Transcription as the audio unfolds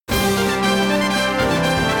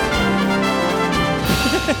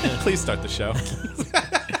Please start the show.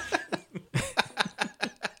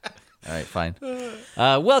 All right, fine.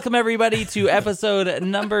 Welcome, everybody, to episode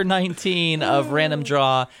number 19 of Random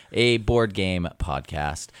Draw, a board game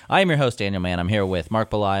podcast. I am your host, Daniel Mann. I'm here with Mark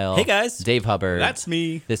Belisle. Hey, guys. Dave Hubbard. That's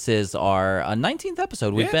me. This is our 19th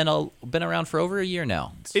episode. We've Yeah. been around for over a year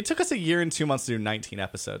now. It took us a year and 2 months to do 19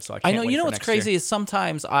 episodes, so I I can't know. wait You know for what's next crazy year. is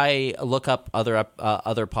sometimes I look up other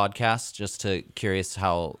podcasts just to curious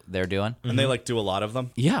how they're doing. And they do a lot of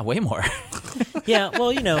them. Yeah, way more. Yeah,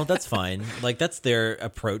 well, that's fine. That's their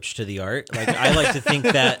approach to the art. I like to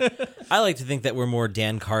think that we're more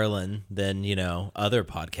Dan Carlin than other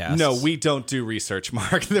podcasts. No, we don't do research,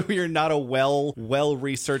 Mark. We are not a well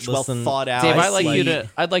researched, well Listen, thought out. Dave, I'd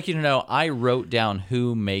like you to know I wrote down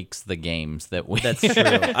who makes the games that we. That's true.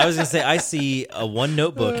 I was gonna say I see one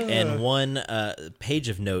notebook and one page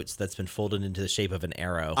of notes that's been folded into the shape of an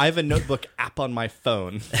arrow. I have a notebook app on my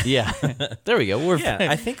phone. Yeah, there we go. Yeah,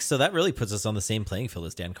 I think so. That really puts us on the same playing field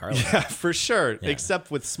as Dan Carlin. Yeah, for sure. Except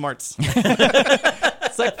with smarts.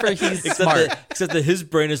 Except for he's smart. Except that his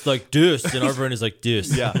brain is like this, and our brain is like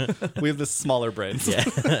this. Yeah, we have the smaller brains. Yeah.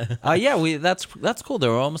 That's cool.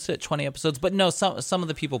 We're almost at 20 episodes, but no, some of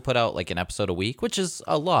the people put out an episode a week, which is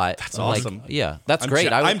a lot. That's awesome. Yeah, that's I'm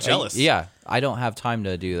great. I'm jealous. I don't have time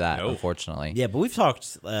to do that, No. unfortunately. Yeah, but we've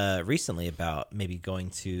talked recently about maybe going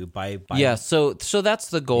to buy. Yeah, so that's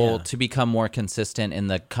the goal, Yeah. to become more consistent in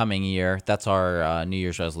the coming year. That's our New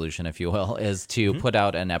Year's resolution, if you will, is to put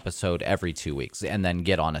out an episode every 2 weeks and then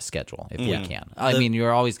get on a schedule if we can. I mean,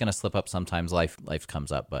 you're always going to slip up sometimes. Life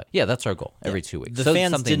comes up, but yeah, that's our goal every 2 weeks. The So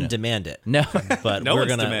fans something didn't new. demand it. No. But No we're one's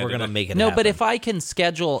gonna demanded make it No, happen. but if I can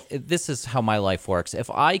schedule, this is how my life works. If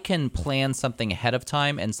I can plan something ahead of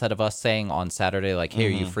time instead of us saying on Saturday, hey, are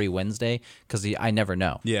you free Wednesday? Because I never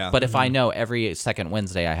know. Yeah. But if I know every second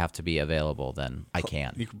Wednesday I have to be available, then I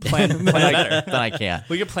can. You can plan better. Then I can.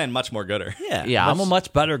 We can plan much more gooder. Yeah, I'm a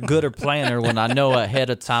much better, gooder planner when I know ahead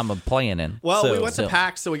of time of planning. Well, we went so- to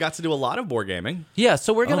PAX, so we got to do a lot of board gaming. Yeah,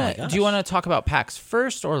 so we're my gonna. gosh. Do you want to talk about PAX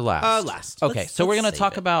first or last? Last. Okay, Let's- so we're let's gonna save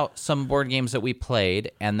talk it. about some board games that we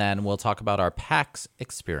played, and then we'll talk about our PAX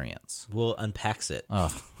experience. We'll unpack it. Oh,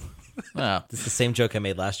 It's the same joke I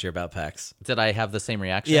made last year about PAX. did I have the same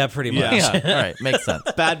reaction? Yeah, pretty much. Yeah. Yeah. All right, makes sense.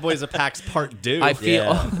 Bad Boys of PAX Part 2. I feel.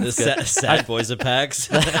 Yeah, the sad boys of PAX.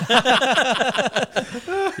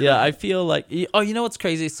 Yeah, I feel like. Oh, you know what's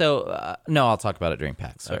crazy? So, no, I'll talk about it during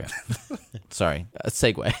PAX. Sorry. Sorry.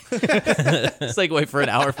 Segue. Segue for an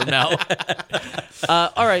hour from now.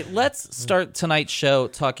 All right, let's start tonight's show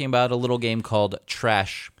talking about a little game called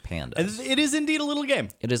Trash Pandas. It is indeed a little game.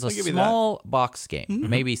 It is a I'll give you small box game,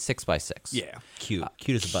 maybe that. 6x6. Yeah. Cute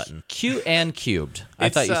as a button. Cute and cubed. I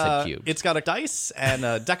thought you said cubed. It's got a dice and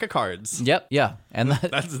a deck of cards. Yep, yeah. And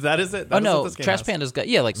that, That is it. That oh is no, what this game Trash has. Panda's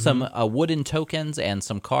got some wooden tokens and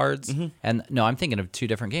some cards. And no, I'm thinking of two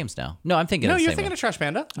different games now. No, I'm thinking No, of the you're same thinking one. of Trash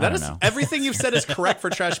Panda. I That don't is know. everything you've said is correct for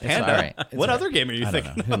Trash Panda. all right. It's What all other game are you I don't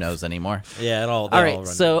thinking? know. Who knows anymore? Yeah, All right,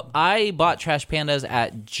 so I bought Trash Pandas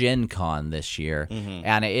at Gen Con this year,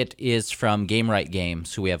 and it is from Game Right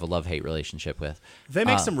Games, who we have a love-hate relationship with. They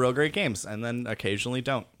make some real great games, and then occasionally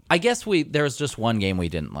don't. I guess there was just one game we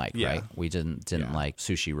didn't like, Yeah. right? We didn't like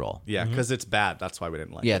Sushi Roll. Yeah, because it's bad. That's why we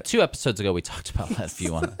didn't like Yeah, it. 2 episodes ago we talked about that. If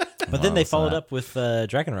you want, But then they followed up with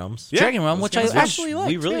Dragon Realms. Yeah, Dragon Realm, this which game I is actually liked.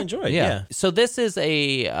 we really yeah. enjoyed. Yeah. Yeah. So this is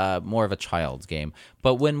a more of a child's game.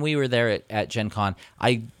 But when we were there at Gen Con,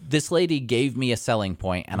 this lady gave me a selling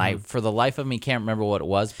point, and I, for the life of me, can't remember what it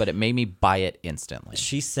was, but it made me buy it instantly.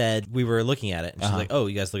 She said, we were looking at it, and she's like, oh,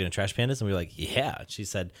 you guys looking at Trash Pandas? And we were like, yeah. She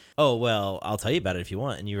said, oh, well, I'll tell you about it if you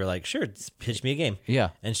want. And you were like, sure, just pitch me a game. Yeah.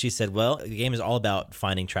 And she said, well, the game is all about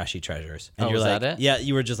finding trashy treasures. And Oh, you're was like, that it? yeah,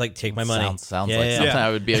 you were just like, take my money. Sounds yeah, like yeah, something yeah. I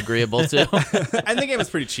would be agreeable to. And the game is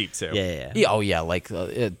pretty cheap, too. Yeah. Yeah, oh yeah, like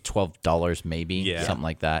 $12 maybe, Yeah. something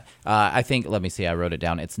like that. I think. Let me see. I wrote it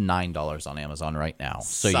down. It's $9 on Amazon right now,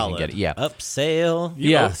 so you Solid. can get it. Yeah. Upsale.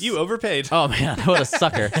 Yes. You overpaid. Oh man, what a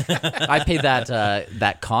sucker! I paid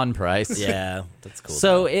that con price. Yeah, that's cool.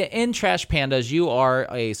 So in Trash Pandas, you are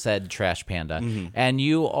a said trash panda, and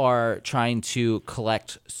you are trying to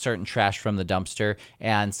collect certain trash from the dumpster,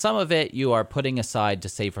 and some of it you are putting aside to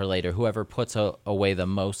save for later. Whoever puts away the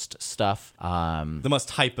most stuff, The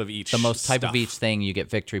most hype of each. the most type of stuff. each thing, you get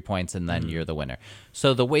victory points, and then you're the winner.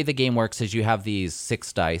 So the way the game works is you have these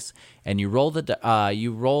 6 dice, and you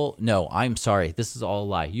roll No, I'm sorry, this is all a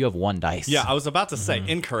lie. You have 1 dice. Yeah, I was about to say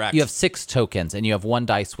incorrect. You have 6 tokens, and you have 1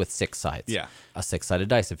 dice with 6 sides. Yeah. A 6-sided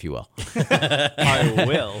dice, if you will. I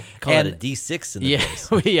will. Call and- it a D6 in the Yeah,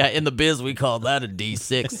 biz. yeah. In the biz, we call that a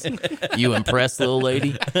D6. You impressed, little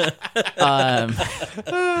lady. So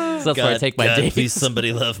that's where I take my God, days. please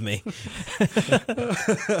somebody love love me.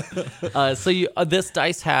 This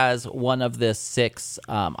dice has one of the 6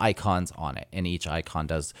 icons on it, and each icon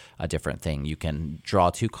does a different thing. You can draw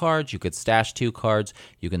 2 cards, you could stash 2 cards,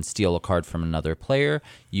 you can steal a card from another player,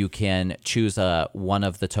 you can choose one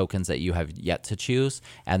of the tokens that you have yet to choose,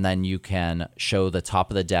 and then you can show the top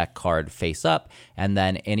of the deck card face up, and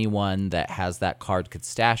then anyone that has that card could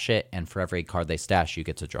stash it, and for every card they stash, you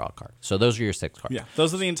get to draw a card. So those are your 6 cards. Yeah,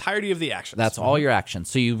 those are the entirety of the actions. That's all your actions.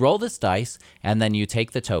 So you roll this dice, and then you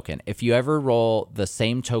take the token. If you ever roll the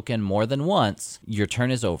same token more than once, your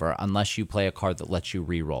turn is over unless you play a card that lets you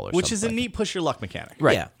re-roll or Which something is a like neat push your luck mechanic. that.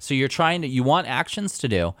 Right. Yeah. So you're you want actions to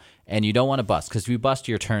do, and you don't want to bust, because if you bust,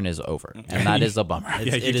 your turn is over, and that is a bummer.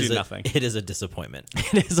 Yeah, you do nothing. It is a disappointment.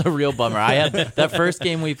 It is a real bummer. I had that first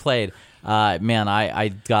game we played. Man, I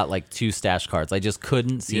got like 2 stash cards. I just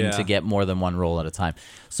couldn't seem to get more than one roll at a time.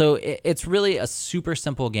 So it's really a super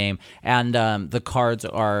simple game, and the cards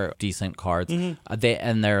are decent cards.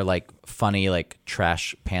 They're like funny, like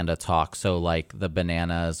trash panda talk. So like the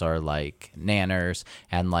bananas are like nanners,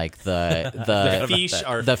 and like the Fish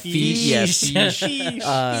are the fish, yes,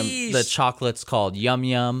 Sheesh. the chocolate's called Yum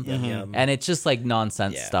Yum, Yum. and it's just like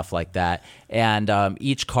nonsense Yeah. stuff like that. And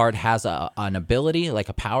each card has an ability, like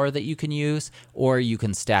a power that you can use, or you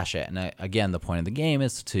can stash it. And again, the point of the game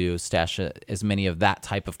is to stash as many of that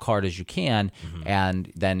type of card as you can,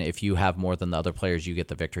 and then if you have more than the other players, you get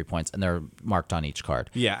the victory points, and they're marked on each card.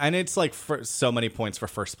 Yeah, and it's like for so many points for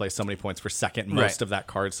first place, so many points for second, most of that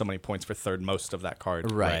card, so many points for third, most of that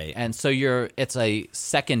card. Right. And so it's a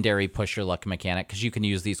secondary push your luck mechanic, because you can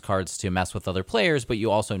use these cards to mess with other players, but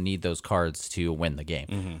you also need those cards to win the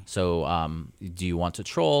game. So do you want to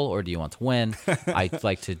troll or do you want to win? I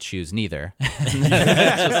like to choose neither.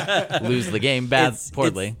 Just lose the game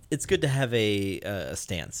poorly. It's good to have a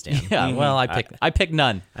stance, Dan. Yeah, well, I pick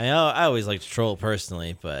none. I know I always like to troll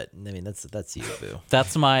personally, but I mean that's you, Boo.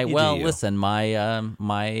 That's my do you. listen,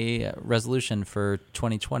 my resolution for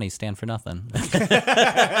 2020 stand for nothing.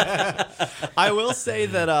 I will say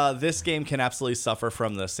that this game can absolutely suffer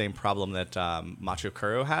from the same problem that Macho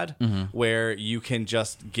Kuro had, where you can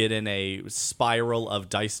just get in a spiral of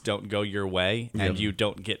dice don't go your way, and you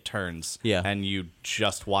don't get turns. Yeah. And you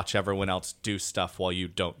just watch everyone else do stuff while you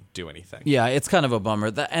don't do anything. Yeah, it's kind of a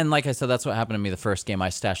bummer. And like I said, that's what happened to me the first game. I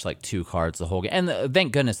stashed like 2 cards the whole game. And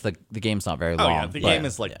thank goodness the game's not very Oh, long. yeah. The game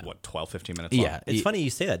is like, 12, 15 minutes long? Yeah. It's funny you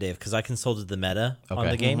say that, Dave, because I consulted the meta on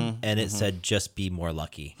Okay. the game, and it said just be more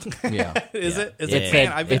lucky. Yeah. Is it? Is It it? said-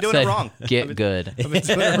 Man, I've been it doing said, it wrong. Get good. I've been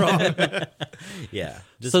doing it wrong. Yeah.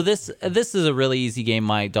 Just, So this is a really easy game.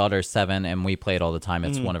 My daughter's 7, and we play it all the time.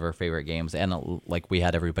 It's one of her favorite games, and like we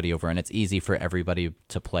had everybody over, and it's easy for everybody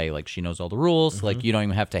to play. Like she knows all the rules. Like you don't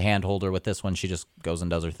even have to handhold her with this one. She just goes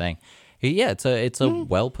and does her thing. Yeah, it's a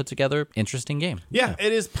well put together, interesting game. Yeah,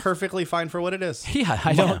 it is perfectly fine for what it is. Yeah,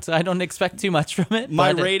 I don't expect too much from it.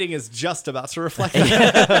 My but, rating is just about to reflect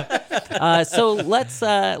that. so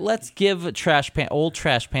let's give old trash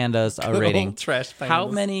pandas a rating. Old trash How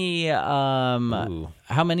pandas. many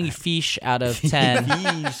how many fish out of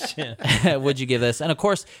 10 would you give this? And of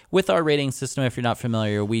course, with our rating system, if you're not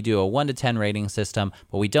familiar, we do a 1 to 10 rating system,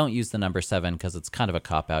 but we don't use the number 7 because it's kind of a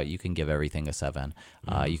cop out. You can give everything a 7.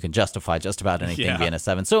 You can justify just about anything being a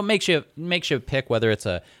 7. So it makes you pick whether it's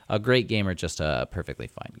a great game or just a perfectly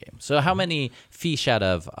fine game. So how many fish out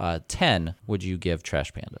of 10 would you give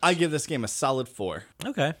Trash Pandas? I give this game a solid 4.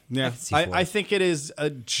 okay. Yeah, can see 4. I think it is a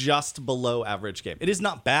just below average game. It is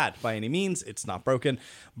not bad by any means. It's not broken,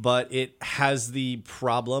 but it has the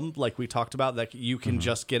problem, like we talked about, that you can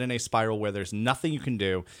just get in a spiral where there's nothing you can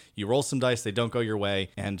do. You roll some dice, they don't go your way,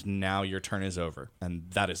 and now your turn is over, and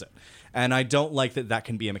that is it. And I don't like that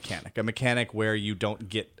can be a mechanic where you don't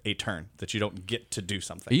get a turn, that you don't get to do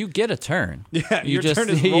something. You get a turn. Yeah, you your just turn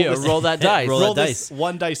is roll that dice. Roll that this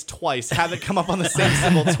one dice twice, have it come up on the same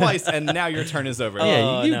symbol twice, and now your turn is over.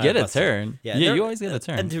 Yeah, you no, get a busted. turn. Yeah, there- you always get a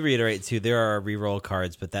turn. And to reiterate too, there are reroll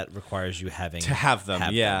cards, but that requires you having To have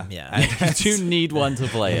them, yeah. Yeah. You need one to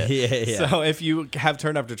play it. yeah. So if you have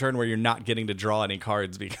turn after turn where you're not getting to draw any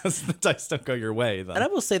cards because the dice don't go your way, then And I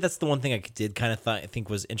will say that's the one thing I did kind of think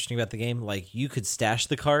was interesting about the game. Like you could stash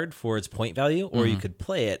the card for its point value, or you could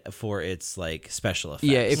play it for its like special effects.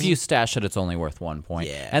 Yeah, if you stash it, it's only worth 1 point.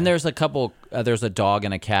 Yeah. And there's a couple, there's a dog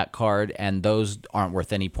and a cat card, and those aren't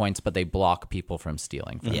worth any points, but they block people from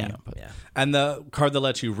stealing from yeah, you. yeah. And the card that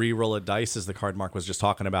lets you re-roll a dice is the card Mark was just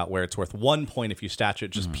talking about, where it's worth 1 point if you stash it,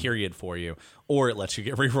 just period for you, or it lets you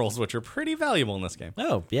get re-rolls, which are pretty valuable in this game.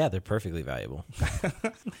 Oh yeah, they're perfectly valuable.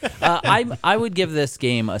 I would give this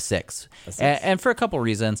game a 6. And for a couple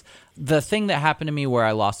reasons. The thing that happened to me where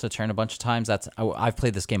I lost a turn a bunch of times, I've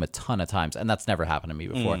played this game a ton of times, and that's never happened to me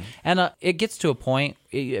before. And it gets to a point,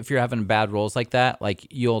 if you're having bad rolls like that, like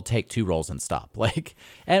you'll take 2 rolls and stop, like,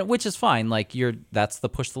 and which is fine. Like that's the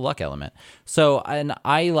push the luck element. So, and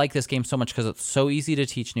I like this game so much because it's so easy to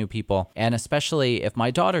teach new people, and especially if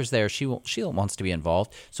my daughter's there, she wants to be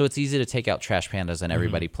involved. So it's easy to take out Trash Pandas and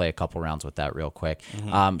everybody play a couple rounds with that real quick.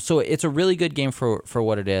 So it's a really good game for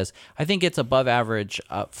what it is. I think it's above average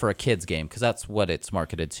for a kid's game because that's what it's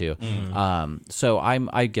marketed to. So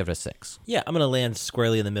I give it a 6. Yeah, I'm gonna land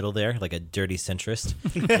squarely in the middle there, like a dirty centrist,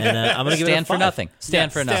 and I'm gonna give it a Stand for 5. nothing.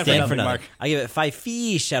 Stand for nothing. Stand for nothing. Mark. I give it 5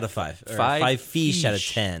 fish out of 5. Or 5 fish out of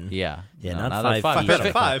 10. Yeah. Yeah, No, not a 5 fish. Out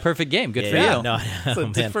of 5. Perfect game. Good for Yeah, you. no, It's a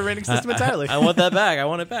man. different rating system entirely. I want that back. I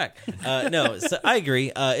want it back. No, so I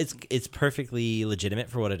agree. It's perfectly legitimate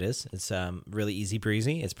for what it is. It's really easy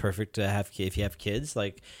breezy. It's perfect to have if you have kids,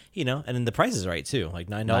 like, you know, and then the price is right too, like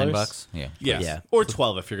 $9. $9. Yeah. Yes. Yeah. Or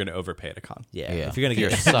 12 if you're going to overpay at a con. Yeah. Yeah. If you're gonna You're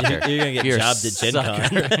get a sucker. you're gonna get You're a jobbed at Gen Con.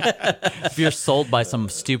 If you're sold by some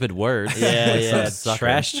stupid words. Yeah, like some yeah. sucker.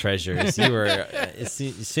 Trash treasures. You were as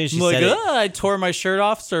soon as you I'm like, said it. I tore my shirt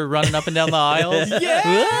off, started running up and down the aisles.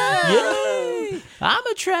 Yay! I'm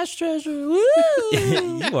a trash treasure. Woo!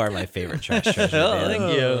 You are my favorite trash treasure. Oh, man.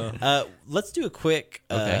 thank you. Let's do a quick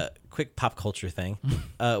Okay. quick pop culture thing.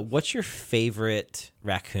 What's your favorite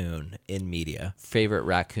raccoon in media? Favorite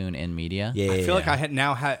raccoon in media? Yeah, I feel like I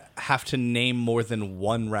have to name more than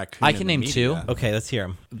one raccoon. I in can the name media. 2. Okay, let's hear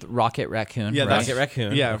him. Rocket Raccoon. Yeah, right? Rocket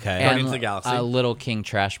Raccoon. Yeah, Okay. And Guardians of the Galaxy. Little King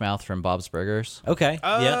Trashmouth from Bob's Burgers. Okay.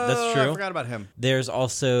 Yeah, that's Oh, true. I forgot about him. There's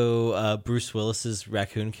also Bruce Willis's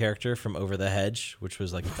raccoon character from Over the Hedge, which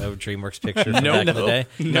was like a DreamWorks picture from back in the day.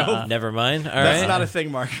 No. Never mind. All That's right. not a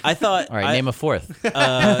thing, Mark. I thought All right, name a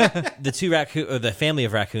 4th. the 2 raccoon or the family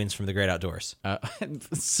of raccoons from The Great Outdoors.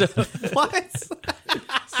 So What?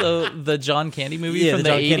 the John Candy movie Yeah, from the the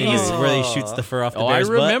John Candy 80s. movie where he shoots the fur off the Oh, I bear's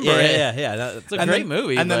butt. remember it. Yeah. It's a great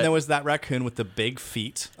movie. And then but there was that raccoon with the big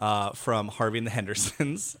feet from Harvey and the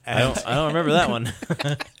Hendersons. I don't remember that one.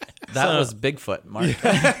 that was Bigfoot, Mark.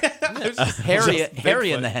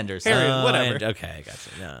 Harry and the Hendersons. Harry. Whatever. Okay, I got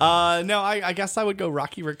you. No. No, I guess I would go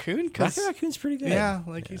Rocky Raccoon. 'Cause- Rocket Raccoon's pretty good. Yeah,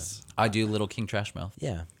 like he's. I do Little King Trashmouth.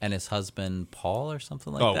 Yeah. And his husband Paul or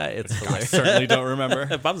something like Oh, that. It's I hilarious. certainly don't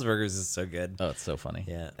remember. Bob's Burgers is so good. Oh, it's so funny.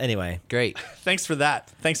 Yeah. Anyway, Great. Thanks for that.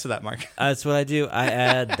 Thanks for that, Mark. that's what I do. I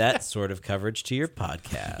add that sort of coverage to your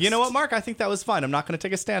podcast. You know what, Mark? I think that was fine. I'm not going to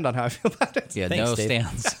take a stand on how I feel about it. Yeah, Thanks, no Dave.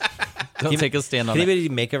 stands. Don't take a stand on Can that. anybody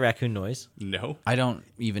make a raccoon noise? No. I don't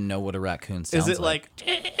even know what a raccoon sounds Is it like?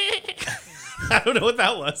 I don't know what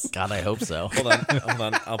that was. God, I hope so. Hold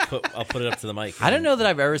on. I'll put it up to the mic. I don't know that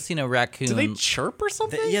I've ever seen a raccoon. Do they chirp or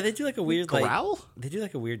something? Yeah, they do like a weird Growl? They do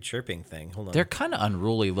like a weird chirping thing. Hold on. They're kind of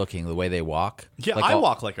unruly looking the way they walk. Yeah, Like I all-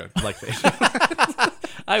 walk like they.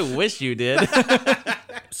 I wish you did.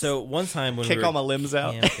 So one time when Kick we were all my limbs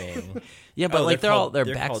out. camping, Yeah, but Oh, like called- their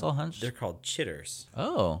they're backs called- all hunched. They're called chitters.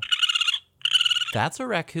 Oh, that's a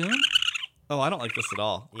raccoon. Oh, I don't like this at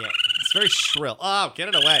all. Yeah. It's very shrill. Oh, get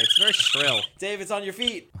it away. It's very shrill. Dave, it's on your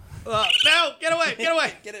feet. No, get away, get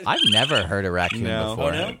away. Get it. I've never heard a raccoon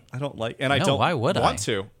before. no? I don't like, and I No, don't why would want I?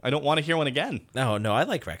 to. I don't want to hear one again. No, I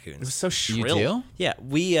like raccoons. It's so You shrill. do? Yeah,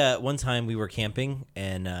 we one time we were camping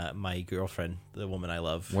and my girlfriend, the woman I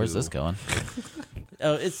love. Where's who- this going?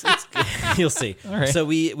 Oh, it's you'll see. All right. So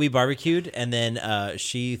we barbecued and then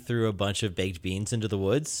she threw a bunch of baked beans into the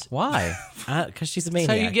woods. Why? Because she's a That's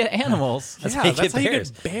maniac. how you get animals. That's Yeah, how you that's get how you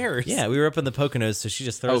bears. get bears. Yeah, we were up in the Poconos, so she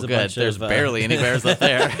just throws Oh, a good. bunch There's of barely any bears up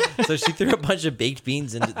there. So she threw a bunch of baked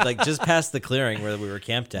beans and like just past the clearing where we were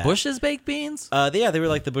camped at. Bush's baked beans? Yeah, they were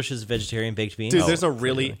like the Bush's vegetarian baked beans. Dude, there's a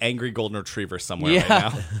really angry golden retriever somewhere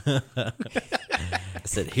Yeah. right now. I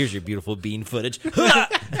said, "Here's your beautiful bean footage."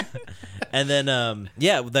 And then,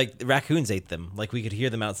 like the raccoons ate them. Like we could hear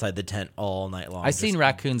them outside the tent all night long. I've seen just-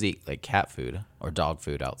 raccoons eat like cat food or dog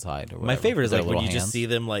food outside. Or My whatever, favorite is with like their when you little just hands. see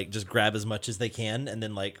them like just grab as much as they can and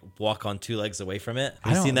then like walk on 2 legs away from it. I Have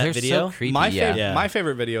you don't- seen that they're video? So creepy. My, yeah. Yeah. my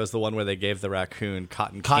favorite video is the one where they gave the raccoon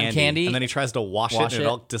cotton candy? and then he tries to wash Wash it and it? it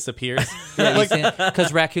all disappears.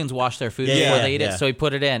 Because raccoons wash their food Yeah, before yeah, they eat yeah. it, so he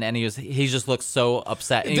put it in, and he just looked so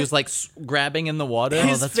upset, and he was like grabbing in the water.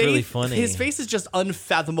 Oh, that's really funny. His face is just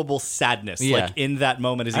unfathomable sadness, Yeah. like in that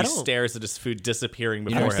moment as I he don't- stares at his food disappearing I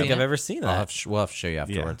before don't him. think seen I've it? ever seen that. We'll have to show you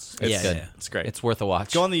afterwards. It's It's Yeah, good. yeah. It's great. It's worth a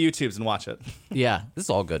watch. Go on the YouTubes and watch it. Yeah, this is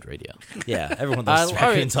all good radio. Yeah, everyone loves all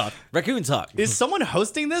Raccoon right. Talk. Raccoon Talk. Is someone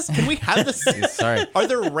hosting this? Can we have this? Sorry. Are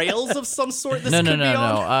there rails of some sort this No. could be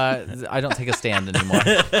on? I don't take a stand anymore.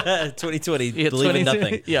 2020. Yeah, Believe in 22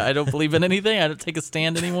 nothing. Yeah, I don't believe in anything. I don't take a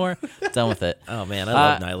stand anymore. Done with it. Oh man, I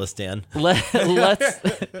love Nihilist Dan.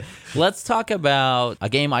 Let's talk about a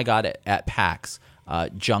game I got at PAX.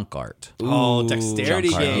 Junk Art. Oh, dexterity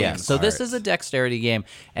Junk Art, game. yeah. So this is a dexterity game,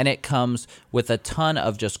 and it comes with a ton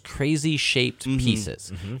of just crazy shaped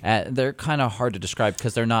pieces. They're kind of hard to describe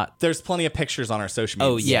because they're not. There's plenty of pictures on our social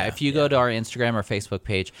media. Oh, Yeah, Yeah, if you go to our Instagram or Facebook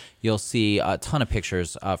page, you'll see a ton of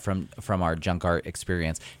pictures from our junk art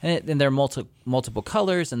experience, and they're multiple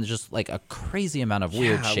colors and just like a crazy amount of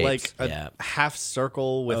weird shapes. like a Yeah. half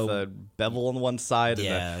circle with a bevel on one side. And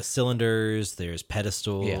Yeah, cylinders. There's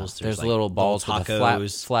pedestals. Yeah, there's like, little balls with a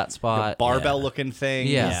tacos. flat spot. barbell-looking thing.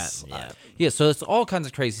 Yes. Yeah. Yeah, so it's all kinds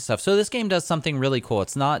of crazy stuff. So this game does something really cool.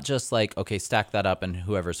 It's not just like, okay, stack that up and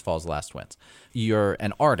whoever's falls last wins. You're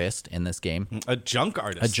an artist in this game, A junk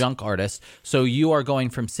artist. a junk artist. So you are going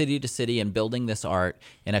from city to city and building this art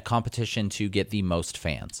in a competition to get the most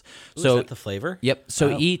fans. Ooh, So is that the flavor? Yep.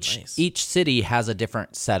 So Oh, each nice. city has a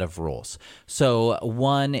different set of rules. So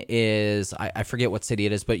one is I forget what city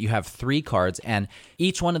it is, but you have 3 cards, and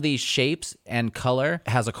each one of these shapes and color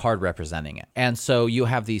has a card representing it. And so you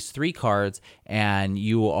have these 3 cards, and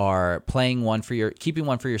you are playing keeping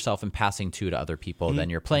one for yourself and passing 2 to other people. Then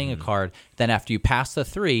you're playing a card. Then after you pass the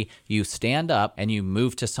 3, you stand up and you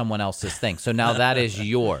move to someone else's thing. So now that is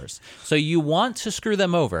yours. So you want to screw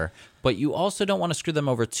them over, but you also don't want to screw them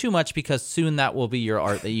over too much because soon that will be your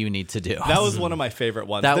art that you need to do. That was one of my favorite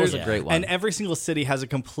ones. That was There's- a great one. And every single city has a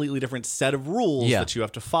completely different set of rules Yeah. that you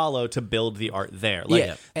have to follow to build the art there. Like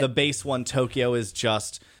Yeah. the base one, Tokyo, is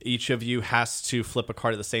just each of you has to flip a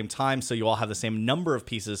card at the same time, so you all have the same number of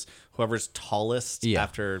pieces. Whoever's tallest Yeah.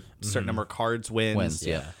 after a certain number of cards wins. Wins,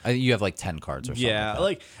 yeah. You have like 10 cards or something. Yeah,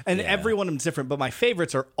 like that. every one of them's different, but my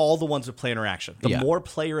favorites are all the ones with player interaction. The Yeah. more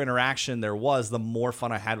player interaction there was, the more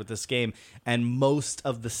fun I had with this game. And most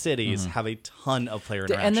of the cities have a ton of player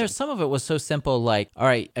interaction. And there's some of it was so simple, like, all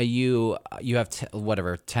right, you have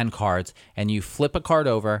 10 cards, and you flip a card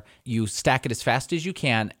over, you stack it as fast as you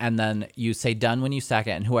can, and then you say done when you stack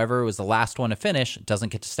it, and whoever was the last one to finish doesn't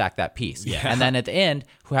get to stack that piece. Yeah. And then at the end,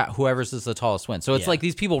 whoever's is the tallest wins. So it's Yeah. like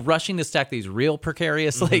these people rushing to stack these real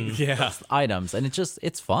precarious items, and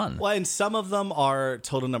it's fun. Well, and some of them are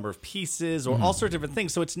total number of pieces or all sorts of different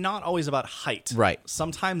things. So it's not always about height. Right.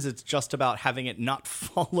 Sometimes it's just about having it not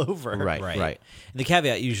fall over. Right. The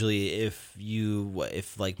caveat usually if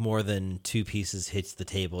like more than 2 pieces hits the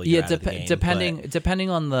table, you're out of the game, depending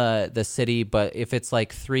on the city, but if it's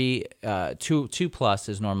like 2 plus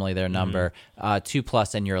is normally their number, 2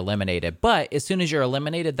 plus and you're eliminated. But as soon as you're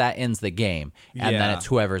eliminated, that ends the game, and then Yeah. it's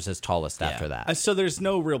whoever's is tallest after that. So there's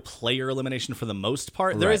no real player elimination for the most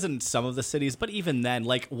part. There Right. is in some of the cities, but even then,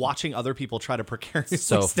 like watching other people try to precariously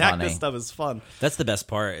So stack funny. this stuff is fun. That's the best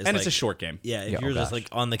part. And it's a short game. Yeah, if Yeah, you're oh just gosh. like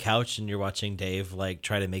on the couch and you're watching Dave like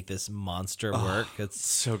try to make this monster work, it's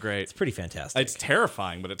So great. pretty fantastic. It's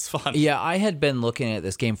terrifying, but it's fun. Yeah, I had been looking at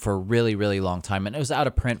this game for a really, really long time, and it was out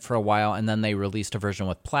of print for a while, and then they released a version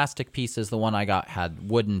with plastic pieces. The one I got had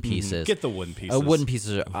wooden pieces. Get the wooden pieces. Wooden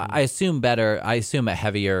pieces are, I assume, better. I assume a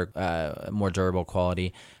heavier, more durable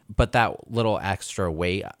quality. But that little extra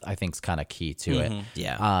weight, I think, is kind of key to it.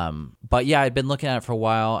 Yeah. But yeah, I've been looking at it for a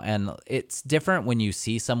while, and it's different when you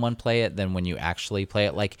see someone play it than when you actually play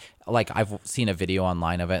it. Like I've seen a video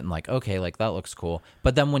online of it, and like, okay, like that looks cool.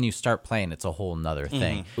 But then when you start playing, it's a whole nother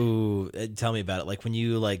thing. Ooh, tell me about it. Like when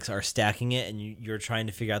you like are stacking it and you're trying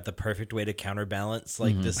to figure out the perfect way to counterbalance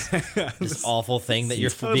like this awful thing that you're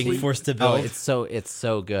being totally- forced to Oh, build. it's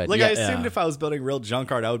so good. Like yeah, I assumed if I was building real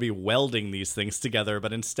junk art, I would be welding these things together,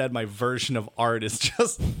 but instead my version of art is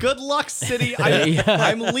just good luck, city.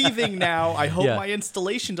 I'm leaving now. I hope Yeah. my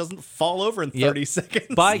installation doesn't fall over in 30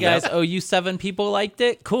 seconds. Bye, guys. Oh, you 7 people liked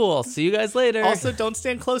it? Cool. See you guys later. Also, don't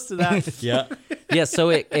stand close to that. yeah. Yeah, so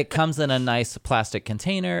it comes in a nice plastic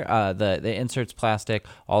container. The insert's plastic.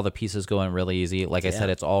 All the pieces go in really easy. Like I said,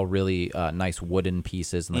 it's all really nice wooden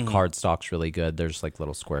pieces, and the card stock's really good. There's like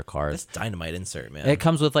little square cards. This dynamite insert, man. It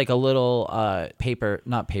comes with like a little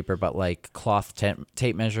not paper, but like cloth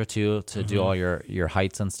tape measure too to do all your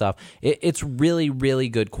heights and stuff. It's really, really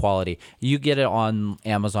good quality. You get it on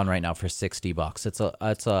Amazon right now for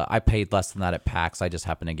 $60. I paid less than that at PAX. I just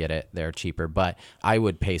happened to get it there cheaper, but I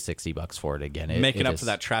would pay $60 for it again. Making it up is- for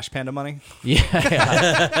that Trash Panda money.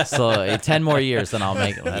 Yeah. So 10 more years, and I'll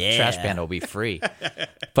make that Yeah. Trash Panda will be free.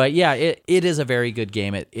 But yeah, it is a very good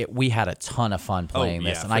game. We had a ton of fun playing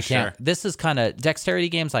this, yeah, and for I can't. sure. This is kind of dexterity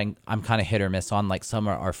games. I'm kind of hit or miss on. Like some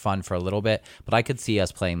are fun for a little bit, but I could see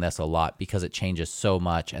us playing this a lot because it changes so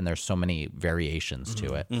much, and there's so many variations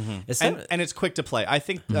to it. It's And it's quick to play. I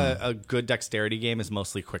think a good dexterity game is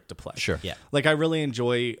mostly quick to play. Sure. Yeah. Like I really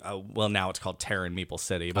enjoy. Well, now it's called Terra and Meeple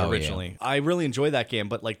City, but Oh, yeah. originally I really enjoy that game.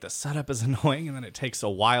 But like the setup is annoying, and then it takes a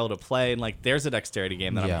while to play. And like there's a dexterity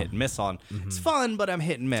game that Yeah. I'm hit and miss on. It's fun, but I'm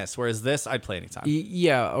hit and miss. Whereas this, I'd play anytime.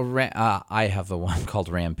 Yeah, I have the one called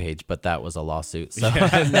Rampage, but that was a lawsuit. So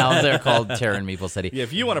now they're called Terra and Meeple City. Yeah,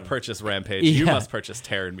 if you want to purchase Rampage, you Yeah. must purchase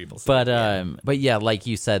Terra and Meeple City. But yeah, like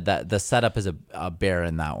you said, that the setup is a bear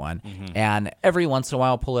in that one, and every once in a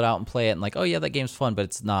while, I'll pull it out and play it, and like, oh yeah, that game's fun, but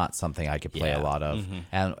it's not something I could play a Yeah. lot of.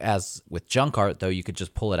 And as with Junk Art, though, you could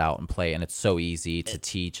just pull it out and play, and it's so easy to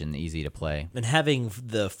teach and easy to play. and having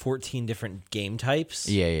the 14 different game types.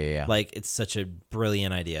 Yeah. Like it's such a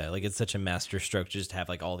brilliant idea. Like it's such a master stroke to just have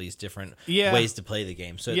like all these different Yeah. ways to play the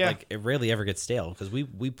game. So Yeah. like it rarely ever gets stale because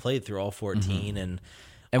we played through all 14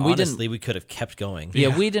 And we didn't- we could have kept going.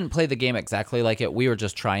 Yeah, we didn't play the game exactly like it. We were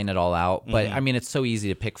just trying it all out. But I mean, it's so easy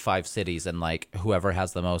to pick 5 cities, and like whoever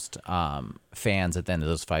has the most fans at the end of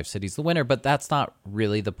those 5 cities, the winner. But that's not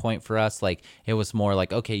really the point for us. Like it was more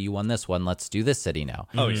like, okay, you won this one, let's do this city now.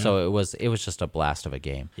 Oh, yeah. So it was just a blast of a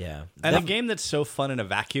game. Yeah. And a game that's so fun in a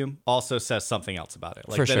vacuum also says something else about it.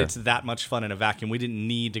 Like For that sure. it's that much fun in a vacuum. We didn't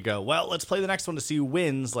need to go, well, let's play the next one to see who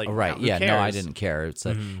wins. Like, Right. who Yeah. No, I cares? didn't care. It's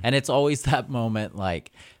and it's always that moment.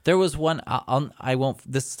 Like there was one. I won't.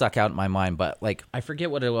 This stuck out in my mind, but like I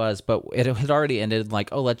forget what it was, but it had already ended. Like,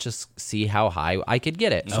 oh, let's just see how high I could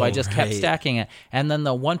get it. So I just kept right. stacking it, and then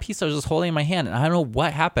the one piece I was just holding in my hand, and I don't know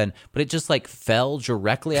what happened, but it just like fell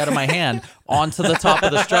directly out of my hand onto the top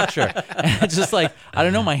of the structure, and it's just like I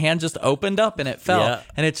don't know. My hand just opened up and it fell, Yeah.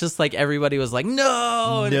 and it's just like everybody was like,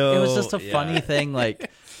 no, and it was just a No, funny yeah. thing, like.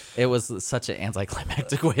 It was such an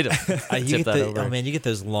anticlimactic way to You tip get that the, over. oh man, you get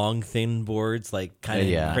those long thin boards like kind of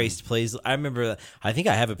Yeah. crazed plays. I remember. I think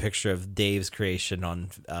I have a picture of Dave's creation on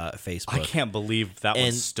Facebook. I can't believe that one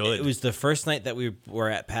And stood. it was the first night that we were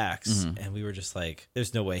at PAX, and we were just like,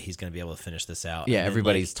 "There's no way he's going to be able to finish this out." Yeah, And then,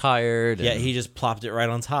 everybody's tired. yeah, and- he just plopped it right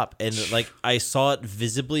on top, and like I saw it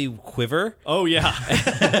visibly quiver. Oh yeah,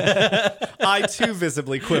 I too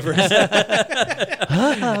visibly quivered.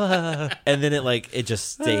 And then it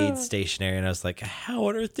just stayed stationary, and I was like, "How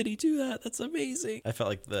on earth did he do that? That's amazing!" I felt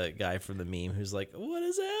like the guy from the meme who's like, "What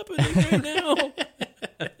is happening right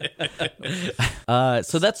now?"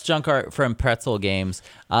 so that's Junk Art from Pretzel Games.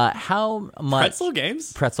 How much Pretzel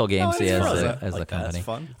games. Pretzel Games, Oh, I didn't yeah, as realize a, that. as Like a that. That's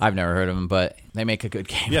company. fun. I've never heard of them, but they make a good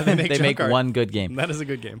game. Yeah, they make Junk Art. one good game. That is a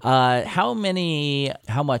good game. How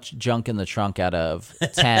much junk in the trunk out of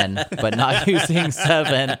 10, but not using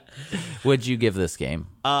 7, would you give this game?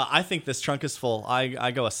 I think this trunk is full.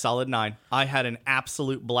 I go a solid 9. I had an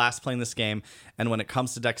absolute blast playing this game, and when it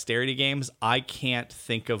comes to dexterity games, I can't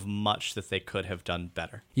think of much that they could have done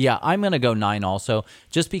better. Yeah, I'm going to go 9 also,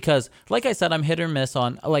 just because, like I said, I'm hit or miss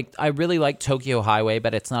on, like, I really like Tokyo Highway,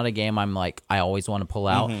 but it's not a game I'm like, I always want to pull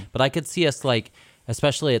out. But I could see us, like,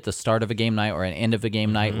 especially at the start of a game night or an end of a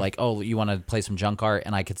game night, like, oh, you want to play some Junk Art,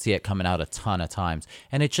 and I could see it coming out a ton of times.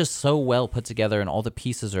 And it's just so well put together, and all the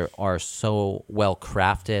pieces are so well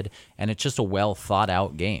crafted, and it's just a well thought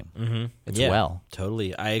out game. It's well.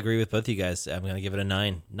 Totally. I agree with both you guys. I'm gonna give it a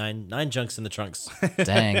 9. 9 junks in the trunks.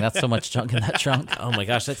 Dang, that's so much junk in that trunk. Oh my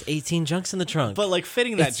gosh, that's 18 junks in the trunk. But like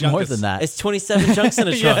fitting that It's junk more is, than that. It's 27 junks in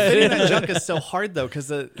a Yeah, trunk. fitting that junk is so hard though because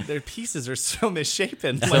their pieces are so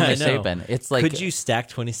misshapen. So I know. misshapen. It's like Could you stack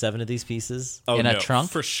 27 of these pieces? Oh, in a no,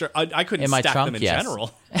 trunk? for sure. I couldn't in my stack trunk, them in yes.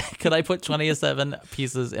 general. Could I put 27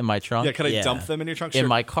 pieces in my trunk? Yeah, could I Yeah. dump them in your trunk? in Sure.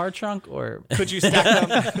 my car trunk or Could you stack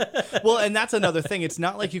them? Well, and that's another thing. It's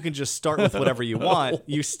not like you can just start with whatever you want.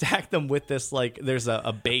 You stack them with this, like, there's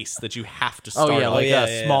a base that you have to start oh yeah, on. like yeah, a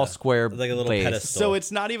yeah, small yeah. square Like a little base. pedestal. So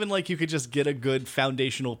it's not even like you could just get a good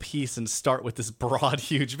foundational piece and start with this broad,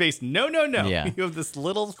 huge base. No. Yeah. You have this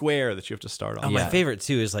little square that you have to start on. Oh, Yeah. my favorite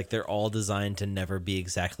too is like they're all designed to never be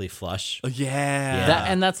exactly flush. Yeah.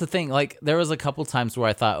 And that's the thing. Like there was a couple times where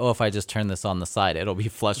I thought, oh, if I just turn this on the side, it'll be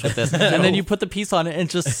flush with this. And then you put the piece on it and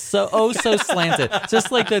it's just so slanted,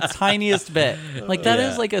 just like the tiniest bit. Like that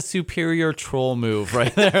is Yeah. like a superior troll move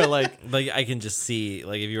right there. Like Like I can just see,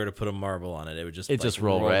 like if you were to put a marble on it, it would just It just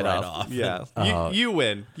roll right off. Yeah. Oh. You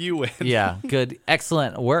win. You win. yeah, good,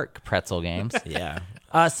 excellent work, Pretzel Games. Yeah.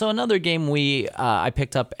 So another game I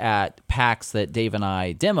picked up at PAX that Dave and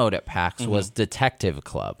I demoed at PAX was Detective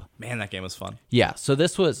Club. Man, that game was fun. Yeah, so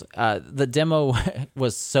this was the demo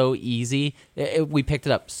was so easy. We picked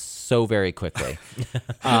it up so very quickly. We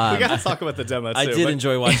got to talk about the demo, too. I did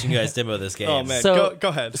enjoy watching you guys demo this game. Oh, man. So, go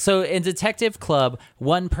ahead. So in Detective Club,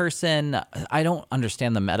 one person, I don't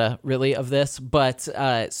understand the meta really of this, but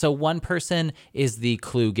so one person is the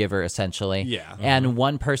clue giver essentially. Yeah. And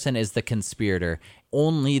one person is the conspirator.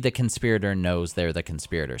 Only the conspirator knows they're the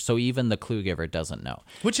conspirator. So even the clue giver doesn't know.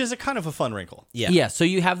 Which is a kind of a fun wrinkle. Yeah. So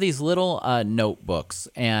you have these little notebooks,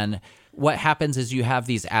 and what happens is you have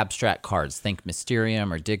these abstract cards. Think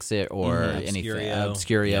Mysterium or Dixit or anything.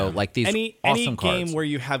 Obscurio. Like these Any awesome cards. game where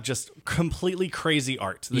you have just completely crazy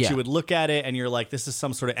art that you would look at it and you're like, this is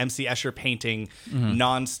some sort of MC Escher painting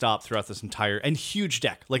nonstop throughout this entire and huge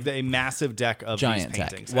deck, like a massive deck of Giant these deck.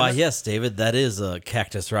 paintings. Why, And yes, David, that is a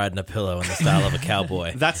cactus riding a pillow in the style of a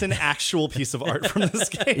cowboy. that's an actual piece of art from this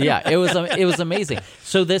game. Yeah, it was amazing.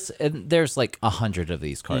 So there's like 100 of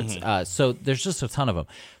these cards. So there's just a ton of them.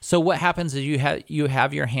 So what happens is you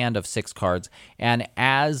have your hand of 6 cards, and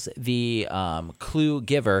as the clue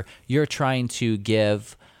giver, you're trying to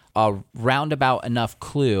give a roundabout enough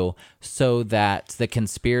clue so that the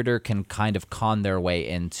conspirator can kind of con their way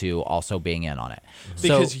into also being in on it.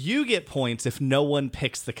 Because you get points if no one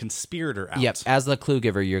picks the conspirator out. Yep. As the clue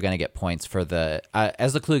giver, you're going to get points for the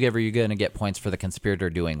conspirator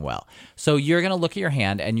doing well. So you're going to look at your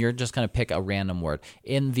hand and you're just going to pick a random word.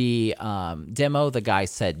 In the demo, the guy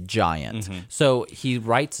said giant. So he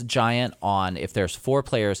writes giant on, if there's 4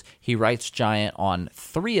 players, he writes giant on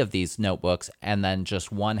 3 of these notebooks, and then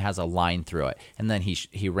just one has a line through it. And then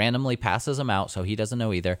he randomly passes them out, so he doesn't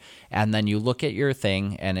know either. And then you look at your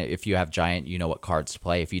thing, and if you have giant, you know what cards to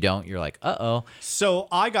play. If you don't, you're like, uh-oh. So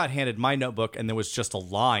I got handed my notebook, and there was just a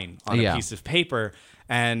line on a Yeah. piece of paper.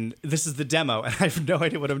 And this is the demo, and I have no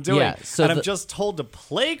idea what I'm doing. Yeah, so and I'm just told to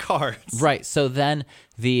play cards. Right. So then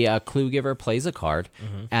the clue giver plays a card,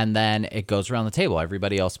 and then it goes around the table.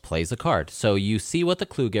 Everybody else plays a card. So you see what the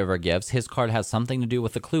clue giver gives. His card has something to do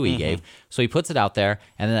with the clue he gave. So he puts it out there,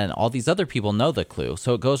 and then all these other people know the clue.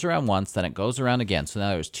 So it goes around once, then it goes around again. So now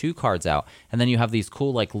there's 2 cards out, and then you have these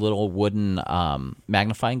cool like little wooden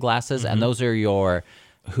magnifying glasses, and those are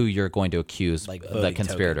who you're going to accuse Like the voting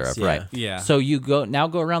conspirator tokens, of, yeah. right? Yeah. So you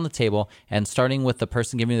go around the table, and starting with the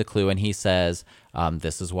person giving you the clue, and he says,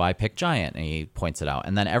 "This is why I picked giant," and he points it out,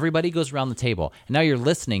 and then everybody goes around the table, and now you're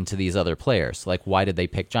listening to these other players, like why did they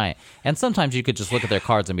pick giant? And sometimes you could just look at their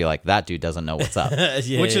cards and be like, that dude doesn't know what's up.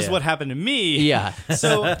 Which is what happened to me. Yeah.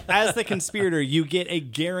 So as the conspirator, you get a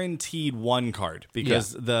guaranteed 1 card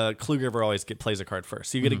because the clue giver always plays a card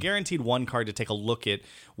first. So you get a guaranteed 1 card to take a look at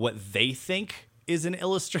what they think is an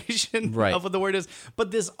illustration Right. of what the word is.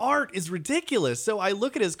 But this art is ridiculous. So I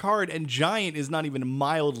look at his card, and giant is not even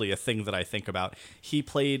mildly a thing that I think about. He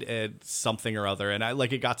played something or other, and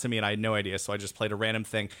it got to me, and I had no idea. So I just played a random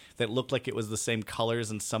thing that looked like it was the same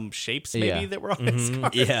colors and some shapes maybe Yeah. that were on his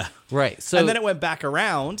card. Yeah. Right. So And then it went back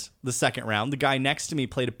around the second round. The guy next to me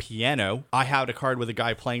played a piano. I had a card with a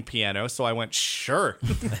guy playing piano, so I went, sure.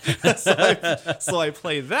 so I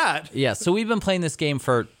played that. yeah, so we've been playing this game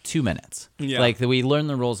for 2 minutes. Yeah. Like we learned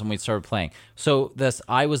the rules and we started playing. So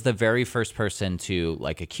I was the very first person to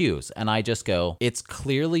like accuse, and I just go, "It's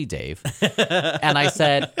clearly Dave." And I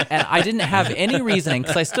said, and I didn't have any reasoning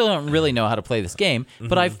because I still don't really know how to play this game,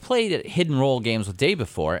 but I've played hidden role games with Dave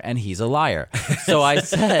before, and he's a liar. So I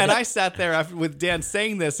said, And I sat there with Dan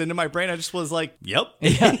saying this, and in my brain I just was like, yep.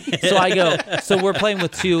 so I go, so we're playing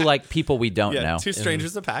with 2 like people we don't Yeah, know. 2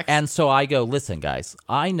 strangers a pack. And so I go, listen, guys,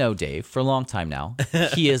 I know Dave for a long time now.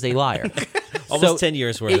 He is a liar. Almost 10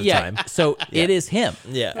 years worth of time. So it is him.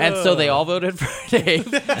 Yeah. And so they all voted for Dave.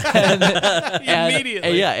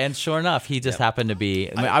 Immediately. Yeah, and sure enough, he just happened to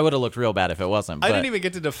be. I would have looked real bad if it wasn't. I But didn't even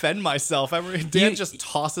get to defend myself. Dan You- just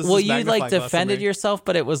tosses well, his you magnifying like glass at defended me. yourself,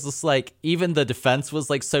 but it was just like even the defense was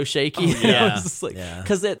like so shaky. Oh, It was just like, Yeah.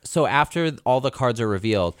 because so after all the cards are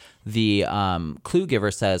revealed, the clue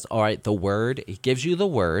giver says, "All right, the word." He gives you the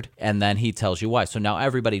word, and then he tells you why. So now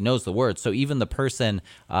everybody knows the word. So even the person,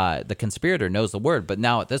 the conspirator, knows the word. But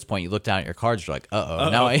now at this point, you look down at your cards, you're like, "Uh oh."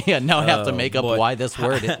 Now I have to make up boy. why this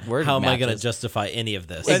word. How am I going to matches. justify any of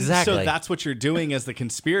this? And Exactly. so that's what you're doing as the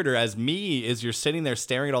conspirator. As me, is you're sitting there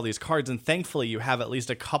staring at all these cards, and thankfully you have at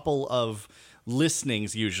least a couple of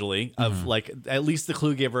listenings usually of like at least the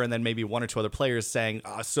clue giver and then maybe one or two other players saying,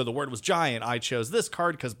 so the word was giant. I chose this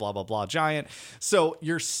card because blah, blah, blah, giant. So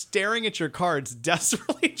you're staring at your cards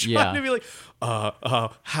desperately trying to be like,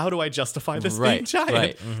 how do I justify this being giant?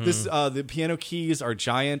 Right. This the piano keys are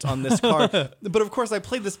giant on this card. But of course I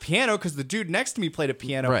played this piano because the dude next to me played a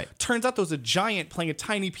piano. Right. Turns out there was a giant playing a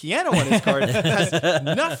tiny piano on his card. It has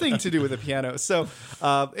nothing to do with a piano. So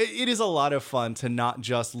it is a lot of fun to not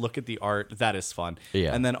just look at the art. That is fun.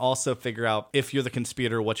 Yeah. And then also figure out if you're the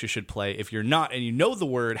conspirator, what you should play. If you're not and you know the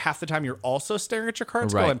word, half the time you're also staring at your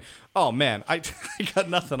cards Right. going, oh man, I got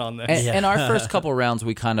nothing on this. And our first couple rounds,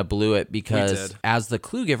 we kind of blew it because did. as the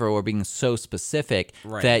clue giver, we're being so specific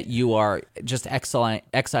Right. that you are just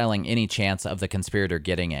exiling any chance of the conspirator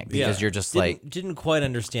getting it because you're just Didn't quite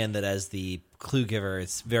understand that as the clue giver,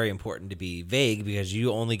 it's very important to be vague because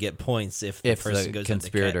you only get points if the person the goes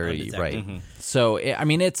conspirator, undetected. right? So I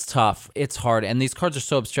mean, it's tough, it's hard, and these cards are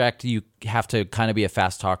so abstract. You have to kind of be a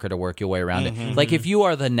fast talker to work your way around it. Like if you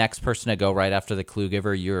are the next person to go right after the clue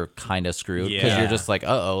giver, you're kind of screwed because you're just like,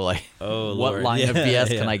 what Lord. line of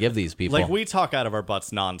BS Yeah. can I give these people? Like we talk out of our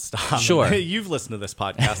butts nonstop. Sure. You've listened to this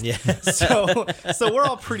podcast. So we're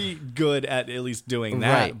all pretty good at least doing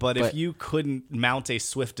that. Right, But if but- you couldn't mount a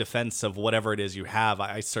swift defense of whatever it is you have,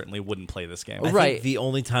 I certainly wouldn't play this game. I Right. think the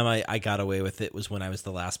only time I got away with it was when I was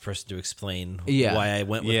the last person to explain Yeah. why I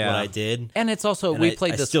went with Yeah. what I did. and it's also And we I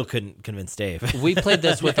played this. still couldn't convince Dave. We played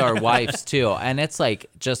this with our wives too, and it's like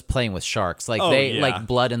just playing with sharks. Like they yeah. like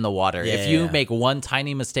blood in the water. Yeah, if you yeah. make one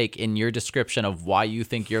tiny mistake in your description of why you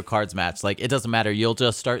think your cards match, like it doesn't matter. You'll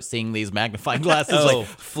just start seeing these magnifying glasses like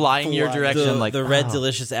flying your direction. Like the red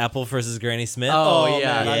delicious apple versus Granny Smith. Oh, yeah.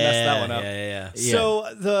 man, I messed that one up. Yeah.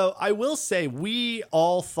 So I will say we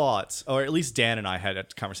all thought, or at least Dan and I had a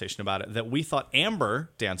conversation about it, that we thought Amber,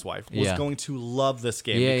 Dan's wife, was Yeah. going to love this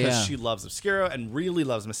game Yeah, because yeah. she loves Obscuro and really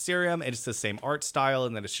loves Mysterium. It's the same art style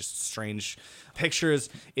and then it's just strange pictures.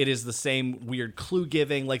 It is the same weird clue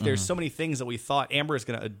giving. Like there's so many things that we thought Amber is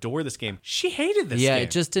going to adore this game. She hated this yeah, game.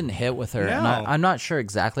 it just didn't hit with her. And No. I'm not sure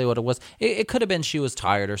exactly what it was. It could have been she was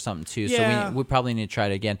tired or something too. Yeah. So we probably need to try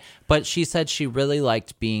it again. But she said she really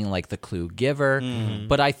liked being like the clue giver.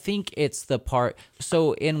 But I think it's the part.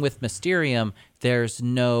 So with Mysterium, there's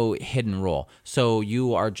no hidden rule. So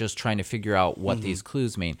you are just trying to figure out what these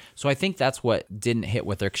clues mean. So I think that's what didn't hit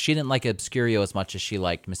with her. 'Cause she didn't like Obscurio as much as she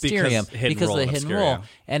liked Mysterium hidden role of the in hidden Obscurio. role.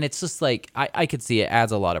 And it's just like, I could see it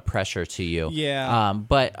adds a lot of pressure to you. Yeah.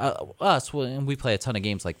 But us, we play a ton of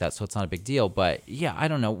games like that, so it's not a big deal. But yeah, I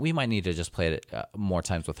don't know. We might need to just play it more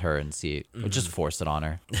times with her and see, just force it on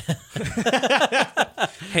her.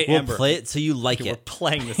 Hey, We'll Amber, play it so you like we're it.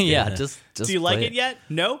 playing this game. Yeah, just Do you like play it yet?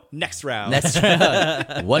 No? Next round. Next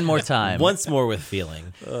round, one more time. Once more with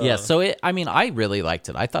feeling. Yeah, so I really liked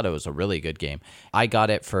it. I thought it was a really good game. I got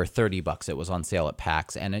it for $30. It was on sale at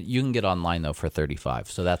PAX, and you can get online though for $35.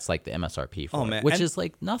 So that's like the MSRP for man. it, which And- is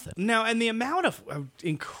like nothing. Now, and the amount of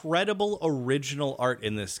incredible original art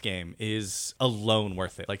in this game is alone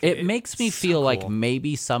worth it. Like It makes me it's so feel like cool.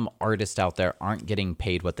 maybe some artists out there aren't getting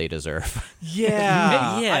paid what they deserve.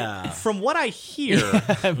 yeah, Yeah. from what I hear,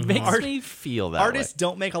 It makes me feel that way. artists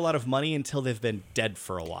don't make a lot of money until they've been dead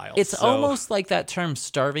for a while. It's So- almost like that term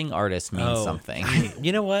starving artist means Oh. something.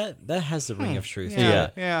 You know what? That has the ring of truth. to yeah,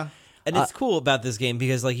 it. yeah. And it's cool about this game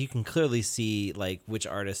because like you can clearly see like which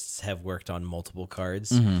artists have worked on multiple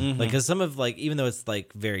cards. Like because some of like even though it's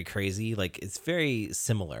like very crazy, like it's very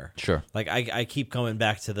similar. Sure. Like I keep coming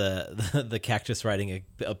back to the cactus riding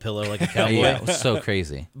a pillow like a cowboy. Yeah, it was so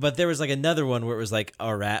crazy. But there was like another one where it was like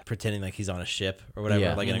a rat pretending like he's on a ship or whatever,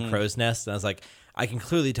 Yeah. like in a crow's nest, and I was like, I can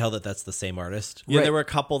clearly tell that that's the same artist. Yeah, Right. there were a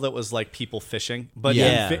couple that was like people fishing, but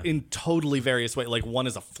Yeah. in totally various ways. Like one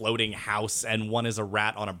is a floating house, and one is a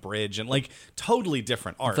rat on a bridge, and like totally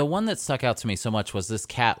different art. The one that stuck out to me so much was this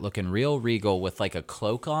cat looking real regal with like a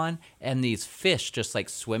cloak on and these fish just like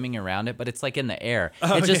swimming around it, but it's like in the air.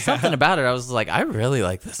 It's just something about it. I was like, I really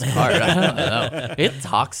like this card. I don't know. It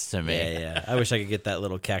talks to me. Yeah. I wish I could get that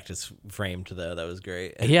little cactus framed though. That was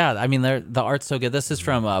great. Yeah, I mean, the art's so good. This is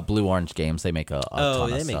from Blue Orange Games. They make a ton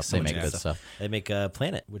they of make stuff. so They much make good stuff. They make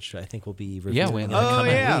Planet, which I think will be reviewed. Yeah, we in the Oh,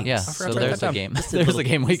 coming yeah. weeks. Yeah, I so forgot to write there's that a down. game. There's a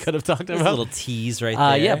game we could have talked There's a about. little tease right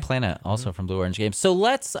there. Yeah, Planet, also from Blue Orange Games. So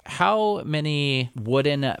how many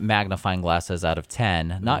wooden magnifying glasses out of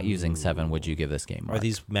 10, not using 7, would you give this game? Are Mark?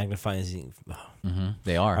 these magnifying?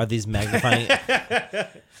 They are. Are these magnifying?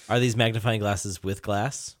 Are these magnifying glasses with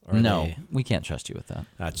glass, Or are No, they- we can't trust you with that.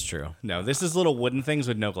 that's true. No, this is little wooden things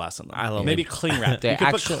with no glass in them. I love Maybe it. cling wrap. They You could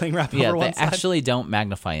put actually, cling wrap yeah, over they one side. actually don't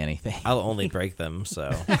magnify anything. I'll only break them, so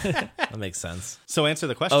that makes sense. So answer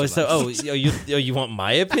the question. You want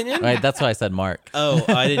my opinion? Right, that's why I said Mark. Oh,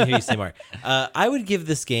 I didn't hear you say Mark. I would give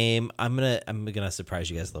this game. I'm gonna surprise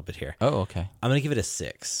you guys a little bit here. Oh, okay. I'm gonna give it a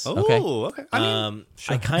 6. Oh, Okay. okay. I mean,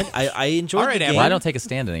 I enjoyed All right, the Amber. game. Well, I don't take a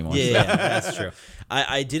stand anymore. Yeah, that's true.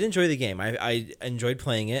 I did enjoy the game. I enjoyed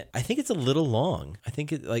playing it. I think it's a little long. I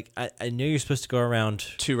think it I know you're supposed to go around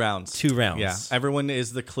 2 rounds. 2 rounds. Yeah, everyone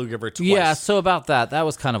is the clue giver twice. Yeah, so about that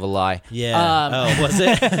was kind of a lie. Yeah. Was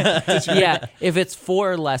it? Yeah, if it's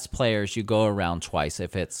 4 or less players, you go around twice.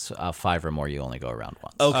 If it's 5 or more, you only go around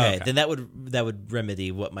once. Okay, okay. then that would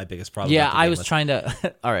remedy what my biggest problem. Yeah, with the I game was trying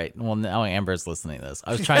to. All right, well now Amber's listening to this.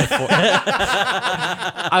 I was trying to.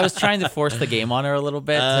 I was trying to force the game on her a little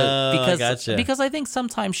bit because I think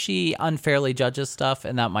sometimes she unfairly judges stuff,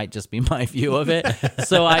 and that might just be my view of it.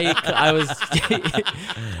 So I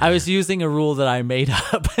was using a rule that I made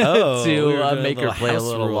up Oh, we were to doing make her little play a house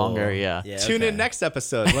little rule. longer. Yeah. Tune in next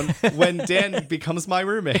episode when Dan becomes my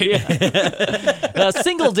roommate.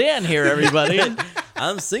 Single Dan here, everybody.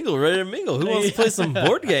 I'm single, ready to mingle. Who wants to play some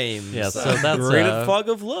board games? Yeah, so that's, Great Fog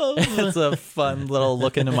of Love. It's a fun little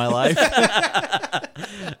look into my life.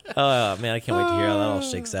 Oh man, I can't wait to hear how that all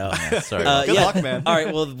shakes out. Sorry. Good luck, man. All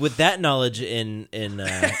right, well, with that knowledge in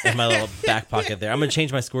my little back pocket there, I'm gonna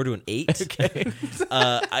change my score to an 8. Okay.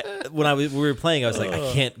 When we were playing, I was like,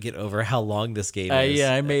 I can't get over how long this game is.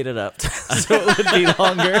 Yeah, I made it up so it would be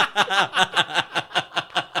longer.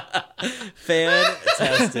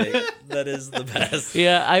 Fantastic. That is the best.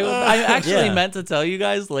 Yeah, I actually Yeah. meant to tell you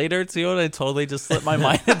guys later too, and I totally just slipped my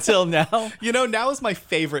mind until now. You know, now is my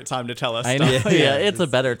favorite time to tell us I stuff. know. Yeah, it's a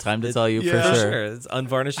better time to tell you yeah. for For sure. sure. It's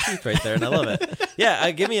unvarnished truth right there, and I love it. Yeah,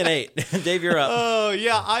 give me an 8. Dave, you're up. Oh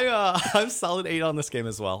yeah, I'm solid 8 on this game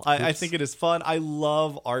as well. I think it is fun. I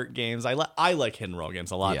love art games. I like hidden role games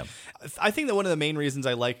a lot. Yeah. I think that one of the main reasons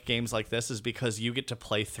I like games like this is because you get to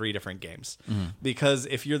play 3 different games. Because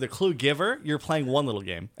if you're the clue giver, you're playing one little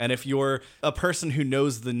game, and if you're a person who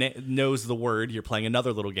knows the word, you're playing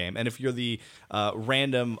another little game. And if you're the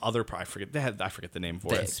random other, I forget the name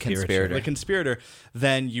for it. Conspirator. The conspirator,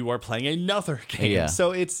 then you are playing another game. Yeah.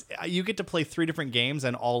 So you get to play 3 different games,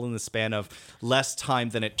 and all in the span of less time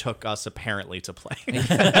than it took us apparently to play.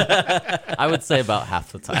 I would say about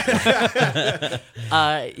half the time.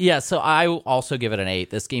 Yeah, so I also give it an 8.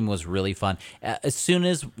 This game was really fun. As soon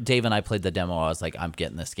as Dave and I played the demo, I was like, I'm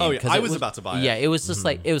getting this game. Oh, yeah, 'Cause I it was about to buy it. Yeah, it was just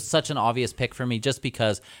like, it was such an obvious pick for me just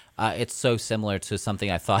because it's so similar to something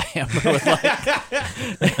I thought Amber would like.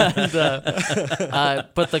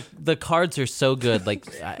 But the cards are so good.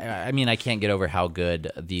 Like, I mean, I can't get over how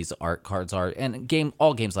good these art cards are. And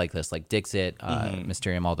all games like this, like Dixit,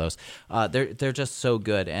 Mysterium, all those, they're just so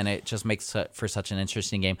good, and it just makes for such an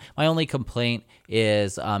interesting game. My only complaint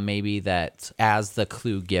is maybe that as the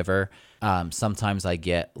clue giver, sometimes I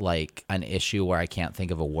get like an issue where I can't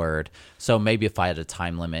think of a word. So maybe if I had a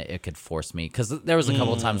time limit, it could force me. Because there was a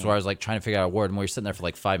couple of times where I was like trying to figure out a word, and we were sitting there for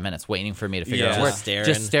like 5 minutes waiting for me to figure out a Yeah. word,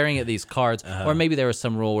 just staring at these cards. Or maybe there was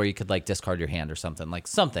some rule where you could like discard your hand or something.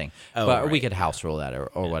 But we could house rule that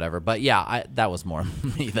or whatever. But yeah, that was more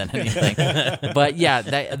me than anything. But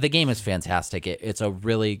yeah, the game is fantastic. It's a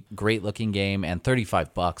really great looking game, and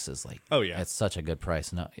 $35 is like, Oh, yeah. it's such a good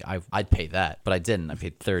price. No, I'd pay that, but I didn't. I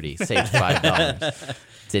paid $30, saved $5.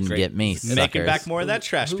 Didn't get me, suckers. Making back more of that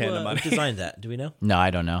trash panda Who money. designed that? Do we know? No,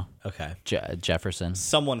 I don't know. Okay. Jefferson.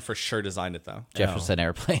 Someone for sure designed it though. Jefferson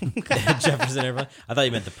Airplane. Jefferson Airplane. I thought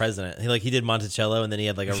you meant the president. He did Monticello, and then he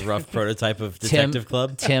had like a rough prototype of Detective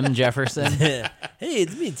Club. Tim Jefferson. Hey,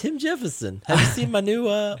 it's me, Tim Jefferson. Have you seen my new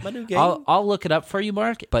game? I'll look it up for you,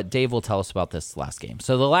 Mark, but Dave will tell us about this last game.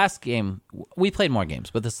 So the last game, we played more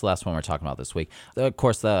games, but this is the last one we're talking about this week. Of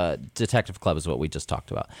course, the Detective Club is what we just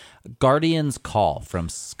talked about. Guardian's Call from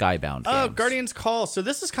Skybound Oh, Games. Guardian's Call. So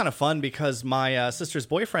this is kind of fun because my sister's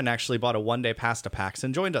boyfriend actually bought a one-day pass to PAX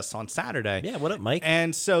and joined us on Saturday. Yeah, what up, Mike?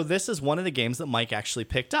 And so this is one of the games that Mike actually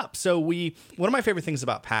picked up. So one of my favorite things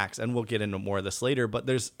about PAX, and we'll get into more of this later, but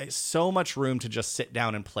there's so much room to just sit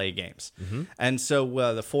down and play games. And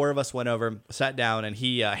so the 4 of us went over, sat down, and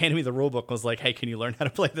he handed me the rule book and was like, hey, can you learn how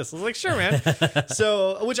to play this? I was like, sure, man.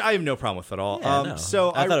 So, which I have no problem with at all. No.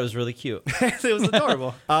 So I thought it was really cute. it was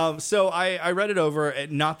adorable. So I read it over,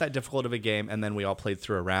 not that difficult of a game, and then we all played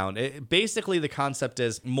through a round. Basically, the concept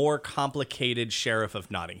is more complicated Sheriff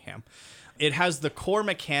of Nottingham. It has the core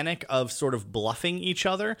mechanic of sort of bluffing each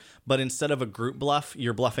other, but instead of a group bluff,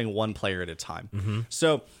 you're bluffing one player at a time.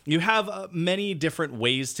 So you have many different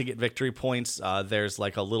ways to get victory points. There's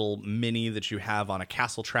like a little mini that you have on a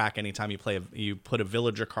castle track. Anytime you put a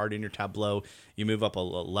villager card in your tableau, you move up a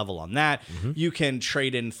level on that. You can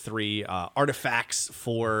trade in 3 artifacts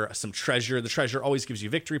for some treasure. The treasure always gives you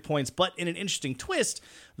victory points, but in an interesting twist,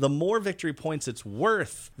 the more victory points it's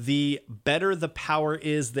worth, the better the power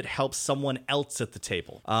is that helps someone else at the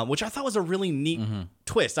table, which I thought was a really neat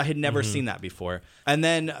twist. I had never seen that before. And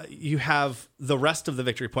then you have the rest of the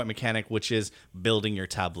victory point mechanic, which is building your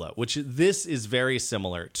tableau, which this is very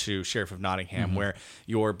similar to Sheriff of Nottingham, where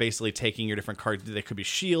you're basically taking your different cards. They could be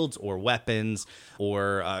shields or weapons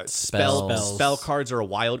or Spells. spell cards, or a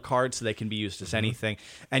wild card, so they can be used as anything.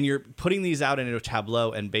 And you're putting these out into a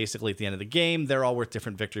tableau, and basically at the end of the game, they're all worth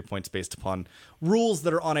different victory points based upon rules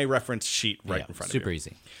that are on a reference sheet right in front of you. Super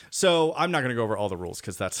easy. So I'm not going to go over all the rules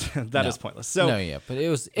because that is pointless. So but it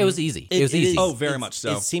was easy. It was easy. Oh, very much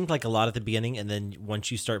so. It seemed like a lot at the beginning, and then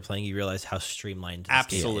once you start playing, you realize how streamlined this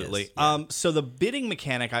game absolutely. is. So the bidding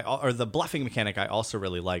mechanic, or the bluffing mechanic, I also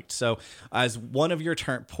really liked. So as one of your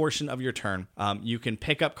portion of your turn, you can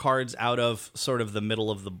pick up cards out of sort of the middle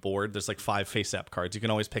of the board. There's like 5 face-up cards. You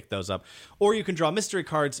can always pick those up, or you can draw mystery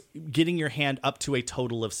cards, getting your hand up to a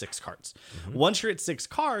total of 6 cards. Once you're at 6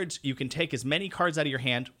 cards, you can take as many cards out of your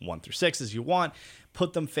hand, 1 through 6, as you want,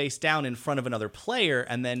 put them face down in front of another player,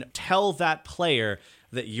 and then tell that player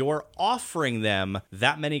that you're offering them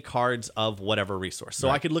that many cards of whatever resource. So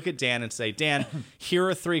I could look at Dan and say, Dan, here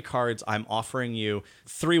are 3 cards. I'm offering you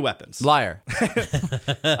 3 weapons. Liar.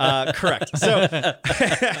 Correct.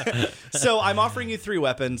 So I'm offering you 3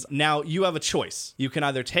 weapons. Now you have a choice. You can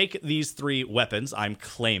either take these 3 weapons. I'm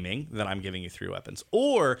claiming that I'm giving you 3 weapons,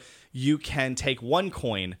 or you can take 1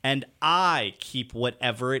 coin and I keep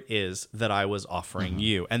whatever it is that I was offering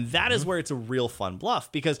you. And that is where it's a real fun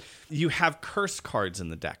bluff, because you have curse cards in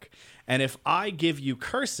the deck. And if I give you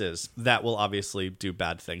curses, that will obviously do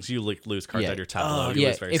bad things. You lose cards out of your tableau. You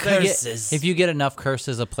lose various things. If you get enough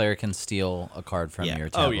curses, a player can steal a card from your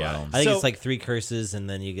tableau. Oh, yeah. I think So- it's like 3 curses, and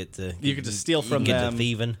then you get to steal from you get them. to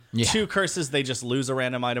thieving. Yeah. 2 curses, they just lose a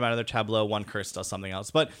random item out of their tableau. 1 curse does something else.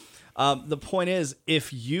 But the point is,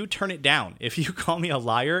 if you turn it down, if you call me a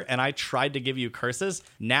liar and I tried to give you curses,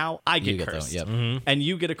 now I get get cursed. them, yep. And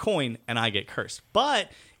you get a coin and I get cursed.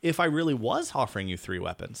 But if I really was offering you 3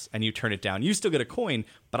 weapons and you turn it down, you still get a coin,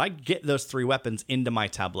 but I get those 3 weapons into my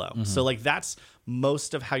tableau. So like that's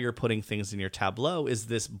most of how you're putting things in your tableau, is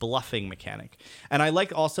this bluffing mechanic. And I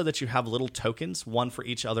like also that you have little tokens, 1 for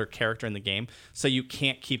each other character in the game, so you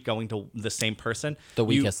can't keep going to the same person. The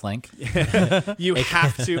weakest link. You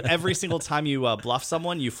have to, every single time you bluff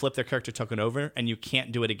someone, you flip their character token over, and you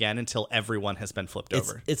can't do it again until everyone has been flipped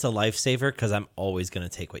over. It's a lifesaver because I'm always going to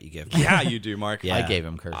take what you give me. Yeah, you do, Mark. Yeah. I gave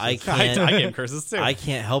him curses. I can't. I gave curses too. I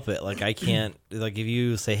can't help it. Like I can't. Like if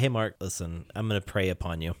you say, "Hey, Mark, listen, I'm gonna prey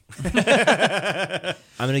upon you.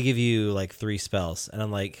 I'm gonna give you like 3 spells," and I'm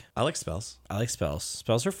like, I like spells. I like spells.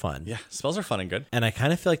 Spells are fun. Yeah, spells are fun and good. And I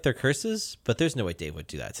kind of feel like they're curses, but there's no way Dave would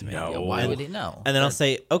do that to me. No. Yeah, why would he know? And then I'll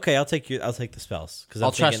say, "Okay, I'll take the spells because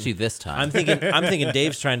I'll trust you this time. I'm thinking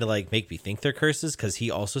Dave's trying to like make me think they're curses because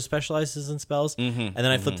he also specializes in spells. And then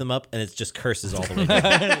I flip them up and it's just curses all the way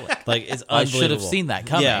down. Like it's I unbelievable. should have seen that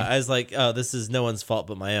coming. Yeah, I was like, oh, this is no one's fault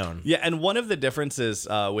but my own. Yeah, and one of the differences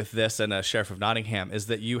with this and Sheriff of Nottingham is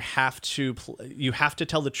that you have to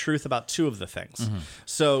tell the truth about 2 of the things.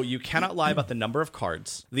 So you cannot lie about the number of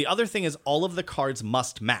cards. The other thing is all of the cards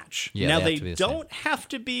must match. Yeah, now they have to be they the same. don't have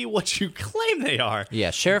to be what you claim they are.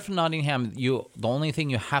 Yeah, Sheriff of Nottingham, the only thing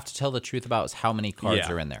you have to tell the truth about is how many cards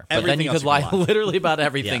Yeah. are in there. But Everything then you else could you can lie lie. literally about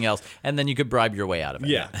everything Yeah. else, and then you could bribe your way out of it.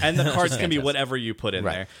 Yeah, and the cards can be fantastic. whatever you put in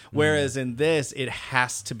Right. there. Whereas in this, it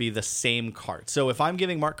has to be the same card. So if I'm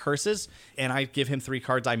giving Mark curses and I give him 3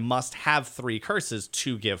 cards, I must have 3 curses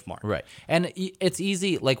to give Mark. Right. And it's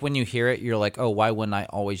easy, like when you hear it, you're like, oh, why wouldn't I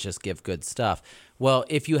always just give good stuff? Well,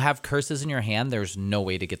 if you have curses in your hand, there's no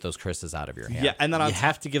way to get those curses out of your hand. Yeah, and then You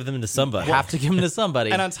have to give them to somebody. You have to give them to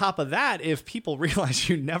somebody. And on top of that, if people realize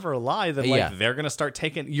you never lie, then Yeah. they're going to start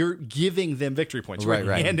taking. You're giving them victory points. Right,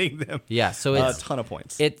 You're right. handing them. Yeah, so a it's ton of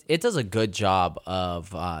points. It does a good job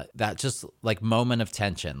of that just like moment of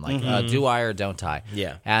tension, like do I or don't I?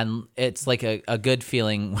 Yeah. And it's like a good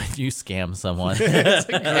feeling when you scam someone,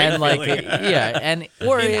 and like yeah, and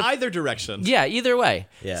or in if, either direction. yeah, either way.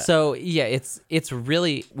 Yeah. So yeah, it's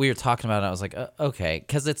really we were talking about it. I was like, okay,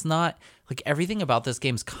 because it's not like everything about this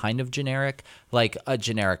game's kind of generic, like a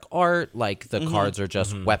generic art, like the cards are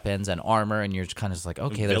just weapons and armor, and you're just kind of just like,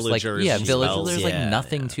 okay, there's Villagers, like villagers, spells. there's like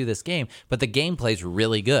nothing to this game, but the gameplay's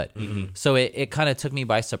really good. So it kind of took me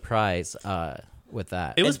by surprise with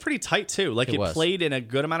that. It was pretty tight too. Like It it was. played in a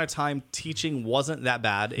good amount of time. Teaching wasn't that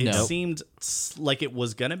bad. It No. seemed like it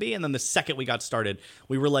was gonna be. And then the second we got started,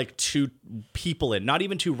 we were like 2 people in, not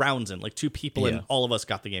even 2 rounds in, like 2 people in. Yeah. All of us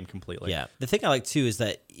got the game completely. Yeah. The thing I like too is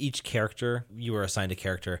that each character, you were assigned a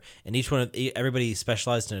character, and everybody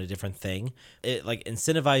specialized in a different thing. It like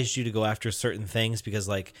incentivized you to go after certain things because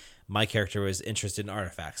like my character was interested in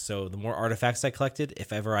artifacts. So the more artifacts I collected,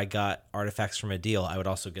 if ever I got artifacts from a deal, I would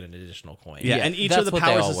also get an additional coin. Yeah, Yeah, and each that's of the what they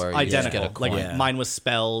powers all is were. You just identical. get a Like coin. mine was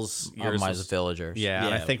spells, yours mine's was villagers. Yeah,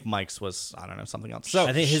 and I Yeah. think Mike's was, I don't know, something else. So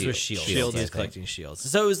I think his was Shields, shields. I He was think. collecting shields.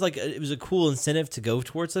 So it was like it was a cool incentive to go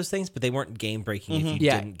towards those things, but they weren't game breaking if you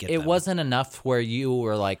Yeah, didn't get it them. wasn't enough where you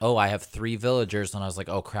were like, oh, I have 3 villagers, and I was like,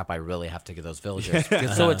 oh crap, I really have to get those villagers.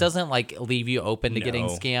 So it doesn't like leave you open to getting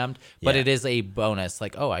No. scammed, but Yeah. it is a bonus.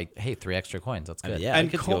 Like, oh, hey, 3 extra coins. That's good. Yeah, And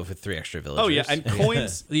I could co- go with 3 extra villagers. Oh yeah, and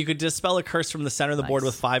coins. You could dispel a curse from the center of the board Nice.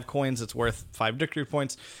 with 5 coins. It's worth 5 victory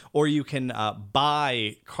points, or you can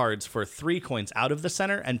buy cards for 3 coins out of the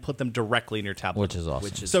center and put them directly in your tablet. Which is awesome.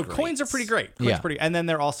 Which is so great. coins are pretty great. Coins Yeah. are pretty, and then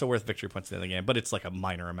they're also worth victory points at the end of the game, but it's like a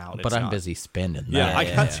minor amount. but It's I'm not- busy spending that. Yeah, I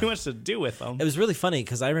Yeah, got yeah. too much to do with them. It was really funny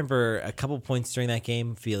because I remember a couple points during that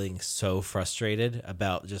game feeling so frustrated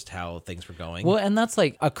about just how things were going. Well, and that's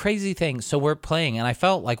like a crazy thing. So we're playing, and I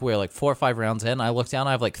felt like we were like 4 or 5 rounds in. I looked down,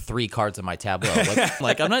 I have like 3 cards in my tableau.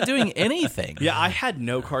 Like I'm not doing anything. Yeah, I had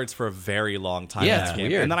no cards for a very long time. Yeah, in this it's game.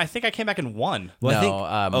 weird. And then I think I came back and won. Well, I no,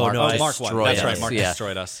 think- Mark, no, I- Mark won. destroyed That's right. us. Mark Yeah.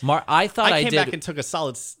 destroyed us. I thought I I came did. back and took a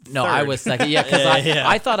solid No, third. I was second. Yeah, because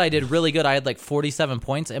I thought I did really good. I had like 47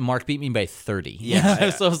 points, and Mark beat me by 30. Yeah.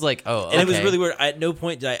 So I was like, oh, and it was okay. really weird. At no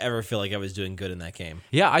point did I ever feel like I was doing good in that game.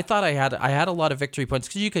 Yeah, I thought I had a lot of victory points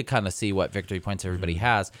because you could kind of see what victory points everybody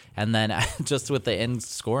has, and then just with the end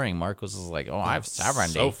scoring, Mark was just like, "Oh, I have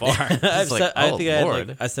 70 so far. I like, oh,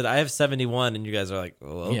 Lord. I said I have 71, and you guys are like,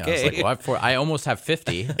 well, Yeah, I was okay. like, well, I almost have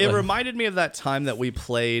 50. It Like, reminded me of that time that we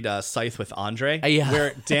played Scythe with Andre, Yeah.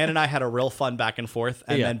 where Dan and I had a real fun back and forth,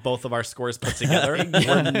 and Yeah. then both of our scores put together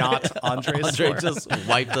were not Andre's Andre score. just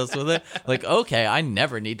wiped us with it. Like, okay, I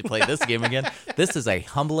never need to play this game again. This is a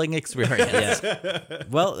humbling experience.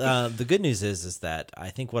 Well, the good news is that I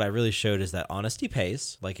think what I really showed is that honesty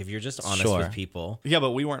pays. Like if you're just honest Sure. with people, Yeah,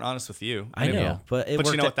 but we weren't honest with you. I know, Yeah. but it But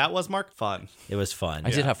you worked know out- what that was, Mark? Fun. It was fun.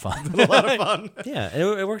 I did have fun. A lot of fun. Yeah,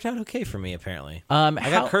 it worked out okay for me apparently. Um, I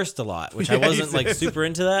how- got cursed a lot, which I Yeah, you wasn't like did. super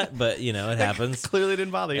into that, but you know, it happens. Clearly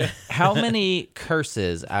didn't bother you. How many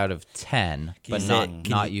curses out of 10, but you not say-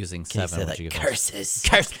 not using Can you 7? say Would you that? give us? Curses.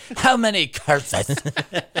 Curse. How many curses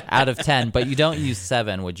out of 10? But you don't use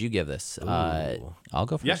 7. Would you give this? Ooh. I'll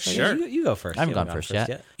go first. Yeah, I guess. sure. You go first. I haven't You gone haven't first yet.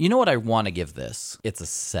 yet. You know what I want to give this? It's a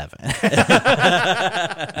 7.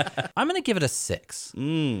 I'm going to give it a 6.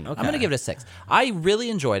 I'm going to give it a 6. I really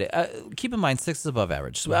enjoyed it. Keep in mind, 6 is above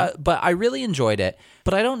average. So, but I really enjoyed it.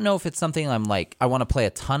 But I don't know if it's something I'm like, I want to play a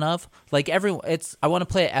ton of. Like, I want to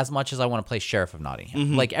play it as much as I want to play Sheriff of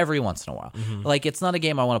Nottingham. Like, every once in a while. Like, it's not a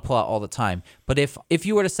game I want to pull out all the time. But if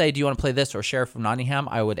you were to say, do you want to play this or Sheriff of Nottingham?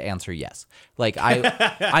 I would answer yes. Like,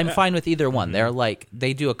 I'm fine with either one. They're like,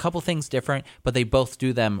 they do a couple things different, but they both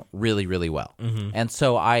do them really, really well. And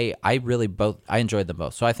so I enjoyed them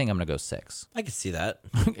both. So I think I'm going to go 6. I could see that.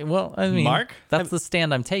 Well, I mean, Mark? that's the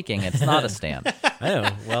stand I'm taking. It's not a stand. I know.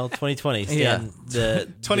 Well, 2020. Yeah. The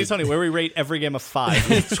 2020, where we rate every game of 5.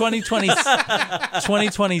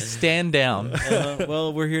 2020 stand down.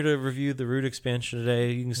 well, we're here to review the Root expansion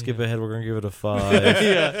today. You can skip ahead. We're gonna give it a 5.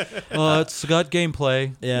 It's got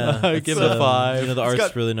gameplay. Yeah, Give it a 5. You know, the It's art's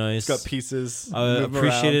got- really nice. Got pieces. I move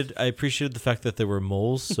around. appreciated the fact that there were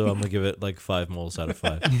moles, so I'm gonna give it like 5 moles out of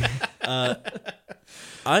 5.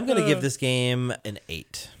 I'm gonna give this game an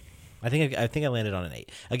 8. I think I landed on an 8.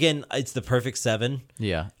 Again, it's the perfect 7.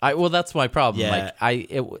 Yeah. Well, that's my problem. Yeah. Like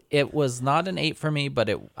it was not an 8 for me, but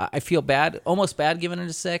I feel bad, almost bad giving it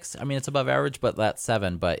a 6. I mean, it's above average, but that's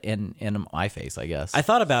 7. But in my face, I guess. I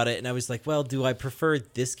thought about it and I was like, well, do I prefer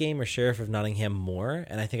this game or Sheriff of Nottingham more?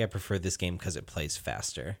 And I think I prefer this game because it plays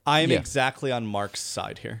faster. I am Yeah. exactly on Mark's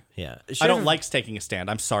side here. Yeah, I don't like taking a stand.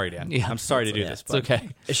 I'm sorry, Dan. Yeah. I'm sorry to do Yeah, this. it's But okay.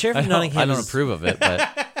 Sheriff I of don't Nottingham. approve of it,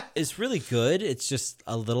 but It's really good. It's just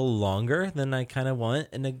a little longer than I kind of want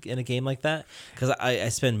in a game like that, because I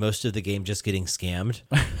spend most of the game just getting scammed.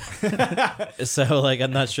 So like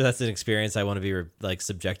I'm not sure that's an experience I want to be like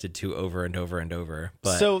subjected to over and over and over.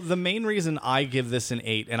 But So the main reason I give this an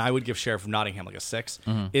 8, and I would give Sheriff of Nottingham like a 6,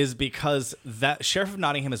 is because that Sheriff of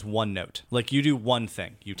Nottingham is one note. Like you do one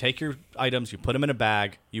thing. You take your items, you put them in a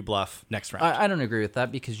bag, you bluff, next round. I don't agree with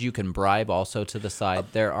that because you can bribe also to the side.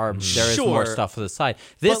 There is Sure. more stuff to the side.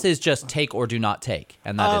 This is just take or do not take,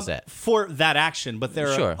 and that is it. For that action, but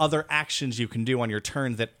there Sure. are other actions you can do on your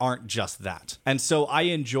turn that aren't just that. And so I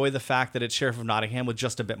enjoy the fact that it's Sheriff of Nottingham with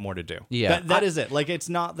just a bit more to do. Yeah. That is it. Like it's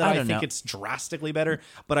not that I I don't think know. it's drastically better,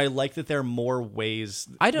 but I like that there are more ways.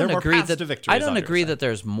 I there don't are more agree paths that to victory, I is don't all you're agree saying. that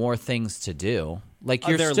there's more things to do. Like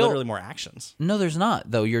you're there are still literally more actions. No, there's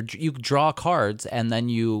not though. You draw cards and then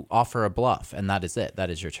you offer a bluff, and that is it.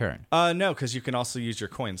 That is your turn. No, because you can also use your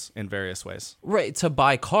coins in various ways. Right, to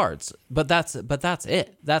buy cards, but that's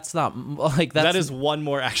it. That's not like That is one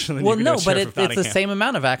more action than well, you can do no, with but Sheriff of it's the Nottingham. same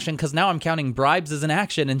amount of action because now I'm counting bribes as an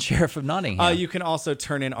action in Sheriff of Nottingham. You can also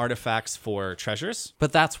turn in artifacts for treasures.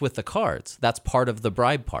 But that's with the cards. That's part of the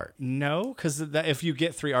bribe part. No, because if you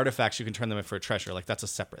get 3 artifacts, you can turn them in for a treasure. Like that's a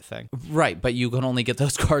separate thing. Right, but you can only get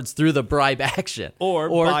those cards through the bribe action. Or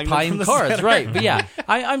buying them buying from the cards, center. right. But yeah,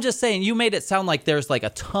 I'm just saying you made it sound like there's like a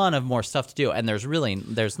ton of more stuff to do, and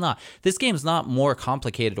there's not. This game's not more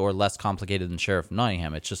complicated or less complicated than Sheriff of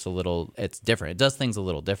Nottingham. It's just it's different. It does things a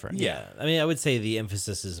little different. yeah, I mean, I would say the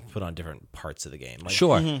emphasis is put on different parts of the game. Like,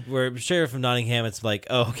 Sure. Where Sheriff of Nottingham, it's like,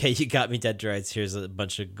 oh, okay, you got me dead to rights. Here's a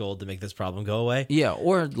bunch of gold to make this problem go away. Yeah,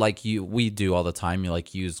 or like we do all the time. You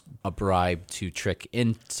like use a bribe to trick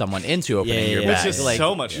someone into opening your yeah, bag, Which is like,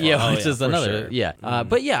 so much fun. Yeah, Oh, which yeah, is for another. sure. Yeah,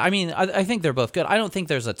 but yeah, I mean, I think they're both good. I don't think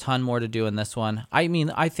there's a ton more to do in this one. I mean,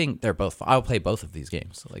 I think they're both. I'll play both of these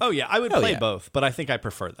games. Like, Oh yeah, I would play yeah. both, but I think I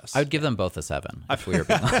prefer this. I would give them both a 7 if we were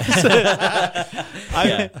being honest.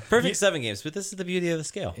 Yeah, perfect 7 games, but this is the beauty of the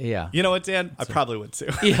scale. Yeah, You know what, Dan? I probably would too.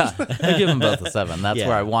 yeah, I'd give them both a 7. That's Yeah.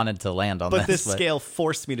 where I wanted to land on But this. this scale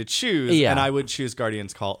forced me to choose, Yeah. and I would choose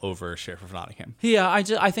Guardian's Call over Sheriff of Nottingham. Yeah,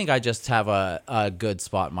 I think I just have a good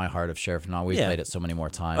spot in my heart of Sheriff. Now we've Yeah. played it so many more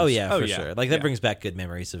times. Oh yeah, Oh, for yeah. sure. Like that Yeah. brings back good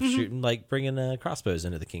memories of shooting, like bringing crossbows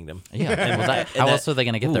into the kingdom. yeah. And well, how And else are they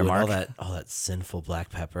going to get their ooh, and mark? all that sinful black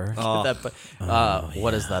pepper.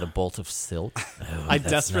 What is that? A bolt of silk? I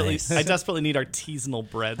that's desperately need artisanal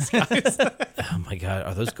breads, guys. Oh my god,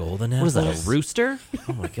 are those golden What is apples? that? A rooster?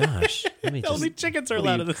 Oh my gosh. Let me just, Only chickens are What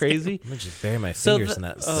allowed are in you this crazy? let me just bury my So fingers the- in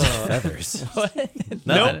that feathers.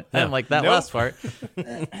 No, Nope. I didn't like that Nope. last part.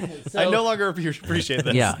 I no longer appreciate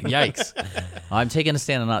this. Yeah, yikes. I'm taking a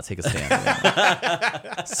stand and not take a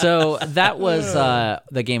stand. So that was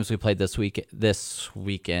the games we played this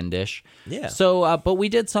weekend-ish. Yeah. So, but we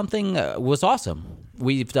did something was awesome.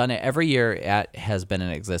 We've done it every year. It has been in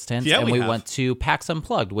existence. Yeah, and we we have. went to PAX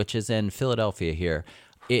Unplugged, which is in Philadelphia here.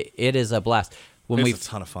 It is a blast. It was a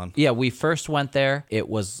ton of fun. Yeah, we first went there. It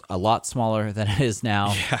was a lot smaller than it is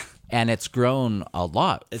now. Yeah. And it's grown a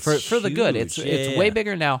lot It's for the good. huge. It's Yeah. way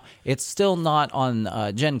bigger now. It's still not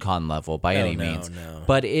on Gen Con level by any no, means, no.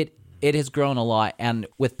 but it has grown a lot. And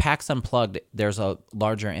with PAX Unplugged, there's a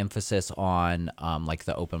larger emphasis on like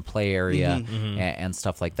the open play area and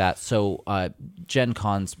stuff like that. So Gen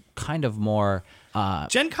Con's kind of more.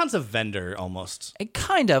 Gen Con's a vendor almost.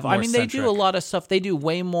 Kind of. I More mean, they do a centric. lot of stuff. They do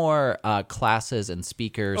way more classes and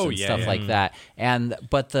speakers Oh, and yeah, stuff yeah. like that.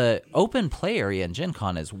 But the open play area in Gen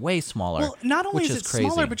Con is way smaller. Well, not only which is it crazy.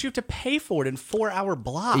 smaller, but you have to pay for it in 4-hour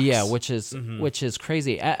blocks. Yeah, which is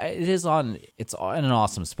crazy. It's in an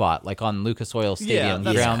awesome spot, like on Lucas Oil Stadium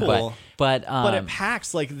that's ground. cool. But But at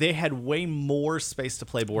PAX, like they had way more space to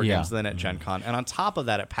play board Yeah. games than at Gen Con. And on top of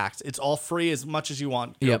that, at PAX, it's all free as much as you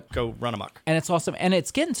want. Yep. Go run amok. and it's awesome, and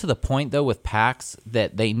it's getting to the point though with PAX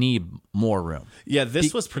that they need more room. Yeah,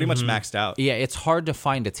 this was pretty much maxed out. Yeah, it's hard to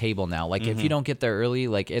find a table now. Like if you don't get there early,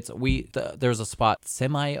 like there's a spot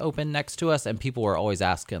semi open next to us, and people were always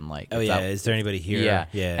asking like, Oh if yeah, that- is there anybody here? yeah,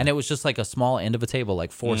 yeah. and it was just like a small end of a table,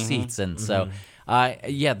 like 4 seats, and so. I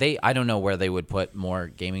don't know where they would put more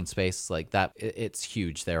gaming space like that. It's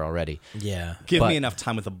huge there already. yeah. Give But- me enough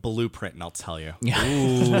time with a blueprint, and I'll tell you.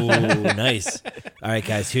 Ooh, nice. All right,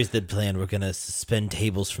 guys, here's the plan. We're gonna suspend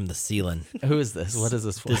tables from the ceiling. Who is this? What is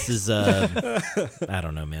this for? This is I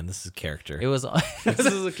don't know, man. This is character. It was. This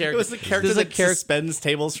is a character. It was the character This is a that suspends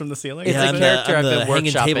tables from the ceiling. It's a I'm character I'm I've the been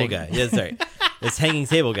hanging table workshopping. guy. Yeah, that's right. It's hanging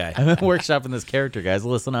table guy. I've been workshopping this character, guys.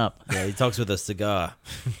 Listen up. Yeah, he talks with a cigar.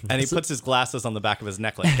 And he puts his glasses on the back of his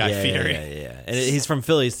neck like Guy Yeah, Fieri. yeah. And he's from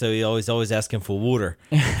Philly, so he always asking for water.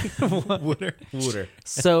 Water.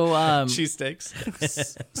 So, Cheesesteaks.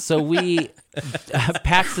 we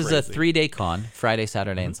PAX is a Crazy. 3-day con, Friday,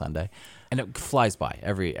 Saturday, and Sunday, and it flies by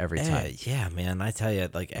every time. Yeah, man. I tell you,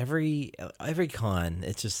 like every con,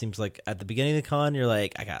 it just seems like at the beginning of the con, you're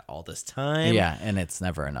like, I got all this time. Yeah, and it's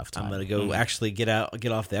never enough time. I'm gonna go actually get off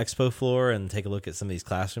the expo floor and take a look at some of these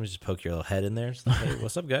classrooms. Just poke your little head in there. Just like, hey,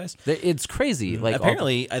 what's up, guys? It's crazy. Like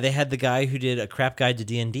Apparently, they had the guy who did a crap guide to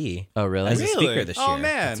D&D. Oh, really? As a speaker this year. Oh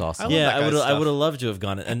man, That's awesome. I love Yeah, that I guy's would stuff. have loved to have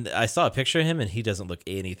gone, and I saw a picture of him, and he doesn't look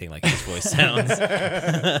anything like his voice sounds.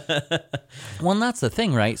 Well, and that's the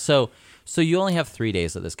thing, right? So you only have 3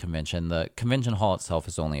 days at this convention. The convention hall itself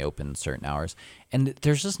is only open certain hours, and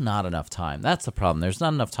there's just not enough time. That's the problem. There's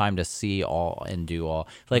not enough time to see all and do all.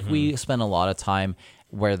 Like we spent a lot of time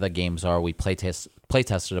where the games are. We play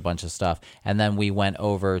tested a bunch of stuff, and then we went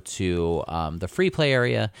over to the free play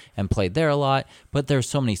area and played there a lot. But there's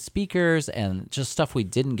so many speakers and just stuff we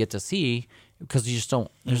didn't get to see because you just don't.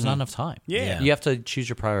 There's not enough time. Yeah. You have to choose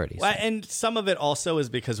your priorities. Well, and some of it also is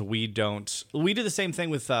because we do the same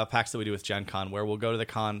thing with PAX that we do with Gen Con, where we'll go to the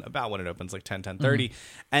con about when it opens, like 10:30,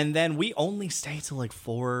 and then we only stay till like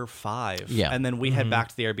 4 or 5. Yeah. And then we head back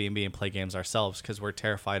to the Airbnb and play games ourselves because we're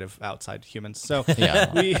terrified of outside humans. So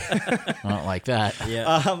Yeah. we I don't like that.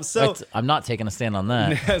 so I'm not taking a stand on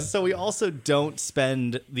that. so we also don't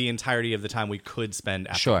spend the entirety of the time we could spend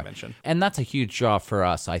at the Sure. convention. And that's a huge draw for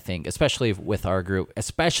us, I think, especially with our group,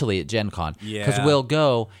 especially at Gen Con. Because Yeah. we'll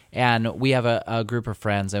go and we have a group of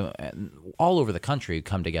friends and all over the country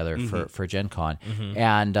come together for Gen Con.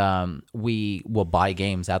 And we will buy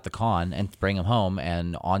games at the con and bring them home,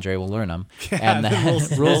 and Andre will learn them. And then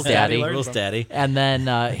Rules Daddy. Rules Daddy. And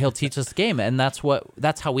then he'll teach us the game, and that's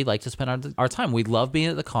how we like to spend our time. We love being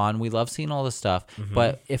at the con. We love seeing all this stuff.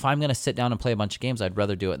 But if I'm going to sit down and play a bunch of games, I'd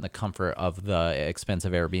rather do it in the comfort of the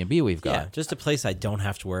expensive Airbnb we've got. Yeah, just a place I don't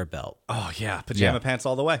have to wear a belt. Oh yeah, pajama Yeah. pants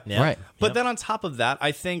all the way. Yeah. Right. But then on top of that,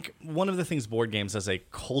 I think one of the things board games as a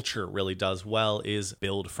culture really does well is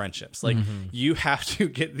build friendships. Like you have to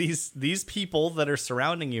get these people that are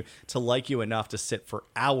surrounding you to like you enough to sit for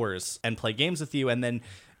hours and play games with you, and then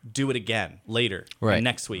do it again later, Right. and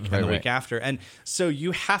next week, Right, and the right. week after. And so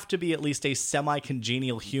you have to be at least a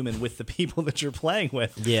semi-congenial human with the people that you're playing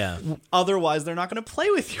with. Yeah. Otherwise, they're not going to play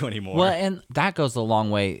with you anymore. Well, and that goes a long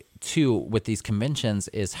way too with these conventions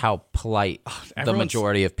is how polite the everyone's-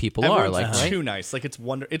 majority of people are. Everyone's Like, right? too nice. Like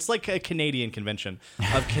it's like a Canadian convention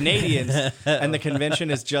of Canadians, and the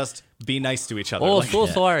convention is just be nice to each other. Oh, Like- so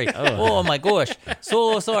sorry. Oh my gosh.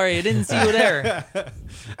 So sorry. I didn't see you there.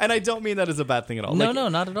 and I don't mean that as a bad thing at all. No,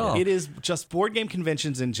 not at all. It is just board game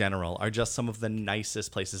conventions in general are just some of the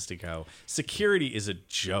nicest places to go. Security is a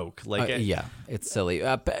joke. Like Yeah, it's silly.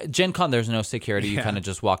 Gen Con, there's no security. You kind of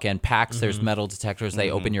just walk in. PAX, there's metal detectors.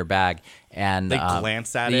 They open your bag and They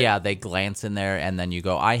glance at it. Yeah, they glance in there, and then you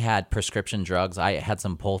go. I had prescription drugs. I had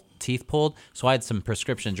some teeth pulled, so I had some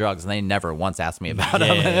prescription drugs, and they never once asked me about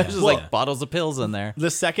them. yeah, There's just yeah. like bottles of pills in there.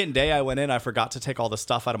 The second day I went in, I forgot to take all the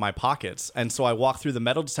stuff out of my pockets. And so I walk through, the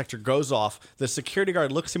metal detector goes off. The security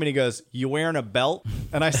guard looks at me and he goes, "You wearing a belt?"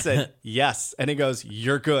 And I said, "Yes." And he goes,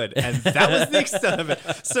 "You're good." And that was the extent of it.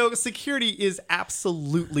 So security is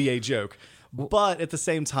absolutely a joke. But at the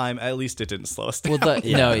same time, at least it didn't slow us down. Well,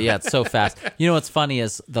 no, yeah, it's so fast. You know what's funny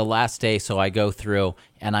is the last day, so I go through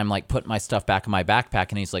and I'm like putting my stuff back in my backpack,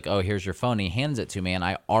 and he's like, "Oh, here's your phone." He hands it to me, and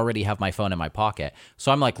I already have my phone in my pocket.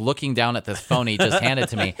 So I'm like looking down at this phone he just handed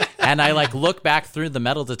to me, and I like look back through the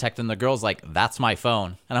metal detector, and the girl's like, "That's my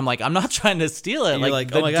phone," and I'm like, "I'm not trying to steal it." You're Like,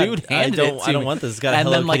 like, the oh my God, dude handed it to I don't me. want this. It's got a And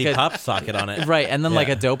Hello then, like, Kitty a- pop socket on it. Right, and then like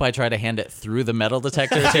Yeah. a dope, I try to hand it through the metal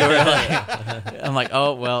detector to her. Like, I'm like,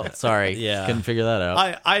 "Oh well, sorry, Yeah. couldn't figure that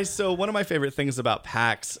out." So one of my favorite things about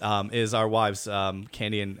PAX is our wives,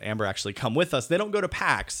 Candy and Amber, actually come with us. They don't go to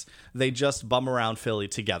PAX. They just bum around Philly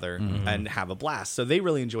together and have a blast. So they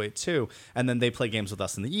really enjoy it too. And then they play games with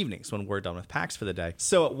us in the evenings when we're done with PAX for the day.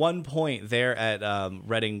 So at one point, they're at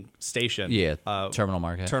Reading Station. Yeah, Terminal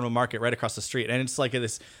Market. Terminal Market right across the street. And it's like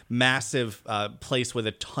this massive place with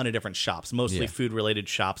a ton of different shops, mostly Yeah. food-related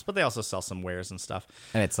shops, but they also sell some wares and stuff.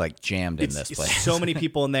 And it's like jammed in this It's place. so many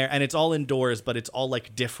people in there, and it's all indoors, but it's all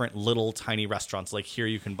like different little tiny restaurants. Like here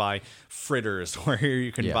you can buy fritters, or here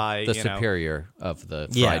you can buy the you know, superior of the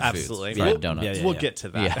fried Yeah, food. Absolutely. fried We'll, donuts. yeah, we'll yeah. get to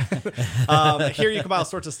that. Here you can buy all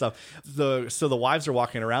sorts of stuff. So the wives are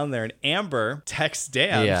walking around there, and Amber texts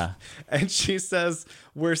Dan, Yeah. and she says,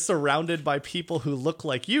 "We're surrounded by people who look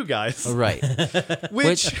like you guys." Right.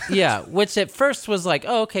 Which Which at first was like,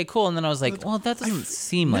 oh, okay, cool. And then I was like, well, that doesn't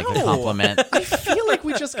seem like a No. compliment. I feel like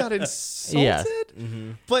we just got insulted. Yeah.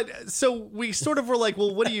 But so we sort of were like,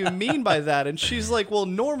 well, what do you mean by that? And she's like, well,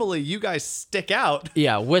 normally you guys stick out.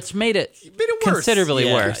 Yeah, which made it worse. considerably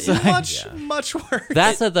Yeah, worse. yeah. Much worse.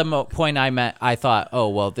 That's at the point I thought, oh,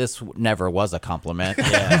 well, this never was a compliment.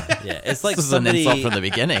 Yeah. It's like This is an somebody insult from the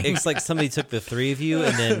beginning. It's like somebody took the three of you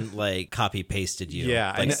and then like copy pasted you.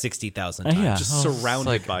 Yeah, Like and- 60,000 times. Yeah. just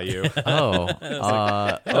surrounded by you. Oh,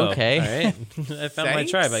 okay. All right. I found my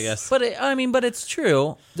Thanks. tribe, I guess. But but it's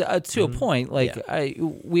true to a point. Like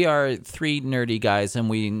we are three nerdy guys, and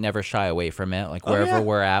we never shy away from it. Like wherever yeah.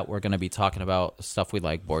 we're at, we're going to be talking about stuff we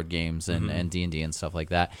like, board games and D&D and stuff like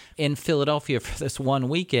that. In Philadelphia for this one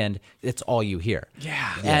weekend, it's all you hear.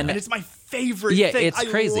 Yeah. And- And it's my favorite Yeah, thing. it's I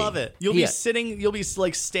crazy. love it. You'll Yeah. be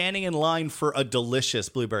like standing in line for a delicious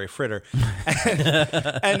blueberry fritter.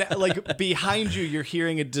 and like behind you, you're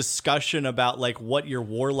hearing a discussion about like what your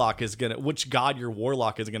warlock is which god your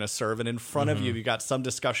warlock is gonna serve. And in front of you got some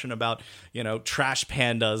discussion about, trash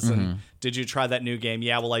pandas and did you try that new game?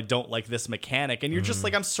 Yeah, well, I don't like this mechanic. And you're just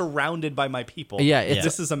like, I'm surrounded by my people. Yeah,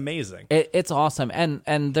 This is amazing. It's awesome,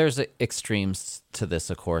 and there's extremes to this,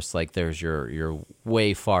 of course. Like there's your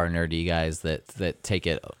way far nerdy guys that take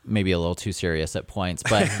it maybe a little too serious at points,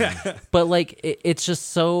 but but like it's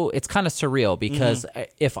just it's kind of surreal because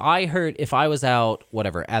if I was out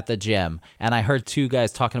whatever at the gym and I heard two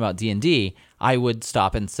guys talking about D&D, I would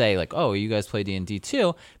stop and say like, oh, you guys play D&D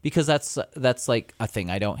too, because that's like a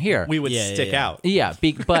thing I don't hear. We would Yeah, stick yeah. out. Yeah,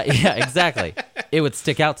 but yeah, exactly. It would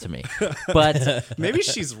stick out to me, but. Maybe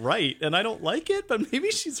she's right, and I don't like it, but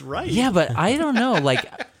maybe she's right. Yeah, but I don't know. Like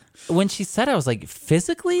when she said, it, I was like,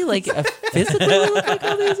 physically, we look like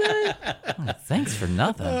all these guys. Oh, thanks for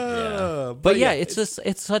nothing. But yeah,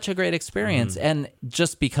 it's such a great experience, and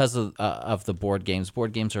just because of the board games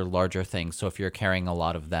are larger things. So if you're carrying a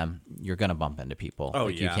lot of them, you're gonna bump into people. Oh,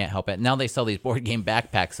 like, yeah. You can't help it. Now they sell these board game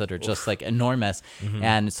backpacks that are just like enormous,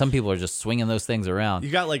 and some people are just swinging those things around.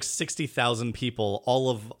 You got like 60,000 people,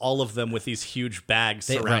 all of them with these huge bags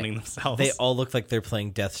surrounding themselves. They all look like they're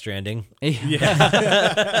playing Death Stranding.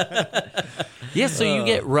 Yeah, so you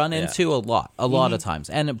get run into a lot of times,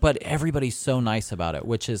 but everybody's so nice about it,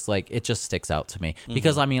 which is like it just sticks out to me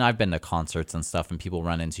because I mean I've been to concerts and stuff, and people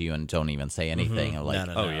run into you and don't even say anything. I'm like,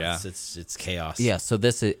 No. Oh, yeah. It's chaos. yeah. So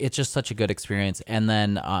it's just such a good experience, and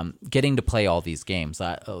then getting to play all these games,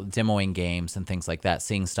 demoing games and things like that,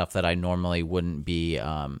 seeing stuff that I normally wouldn't be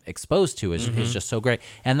exposed to is just so great,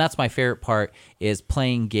 and that's my favorite part is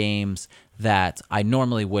playing games that I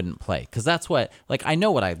normally wouldn't play, because that's what, like, I know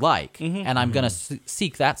what I like and I'm gonna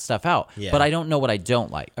seek that stuff out, Yeah. but I don't know what I don't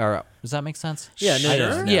like. Or does that make sense? Yeah,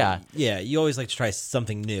 no. Yeah. You always like to try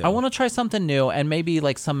something new. I want to try something new, and maybe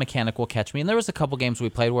like some mechanic will catch me. And there was a couple games we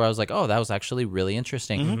played where I was like, oh, that was actually really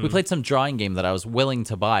interesting. We played some drawing game that I was willing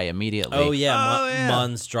to buy immediately. Oh yeah, yeah.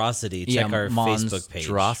 Monstrosity. Check Yeah, our Facebook page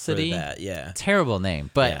for Monstrosity. that. Yeah. Terrible name,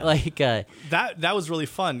 but Yeah. like that was really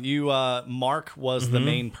fun. You Mark was the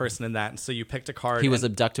main person in that, and so you picked a card. he was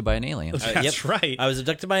and abducted by an alien. That's right. I was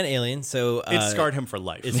abducted by an alien, so it scarred him for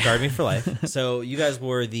life. It scarred me for life. So you guys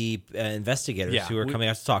were the investigators Yeah, who were coming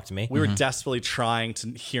out to talk to me. We were desperately trying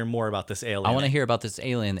to hear more about this alien. I want to hear about this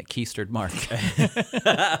alien that keistered Mark.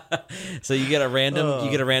 So you get a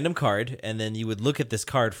random card, and then you would look at this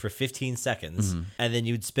card for 15 seconds, and then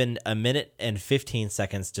you'd spend a minute and 15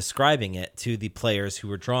 seconds describing it to the players who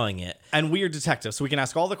were drawing it. And we are detectives, so we can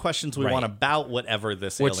ask all the questions we Right. want about whatever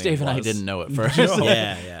this Which alien Dave and I was. didn't know at first.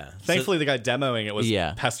 Yeah. Thankfully, the guy demoing it was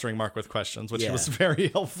Yeah. pestering Mark with questions, which Yeah. was very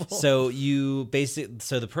helpful. So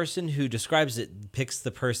the person who describes it picks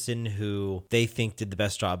the person who they think did the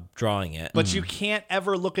best job drawing it. but you can't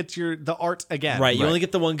ever look at the art again. Right, you only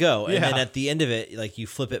get the one go, and then Yeah. at the end of it, like you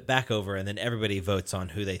flip it back over, and then everybody votes on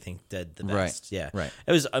who they think did the Right, best. Yeah, right.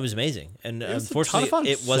 It was amazing, and was a ton of unfortunately, fun.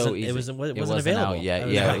 it So wasn't. easy. It wasn't available. out yet. I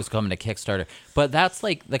was Yeah, like, it was coming to Kickstarter. But that's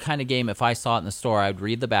like the kind of game. If I saw it in the store, I'd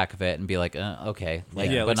read the back of it and be like, okay, like,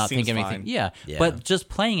 Yeah, but like, not seems thinking anything. fine. Yeah. Yeah. But just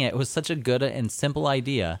playing it was such a good and simple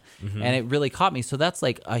idea, and it really caught me. So that's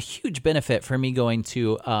like a huge benefit for me going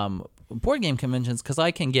to board game conventions, because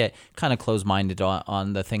I can get kind of closed-minded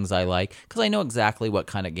on the things I like, because I know exactly what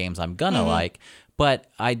kind of games I'm gonna like. but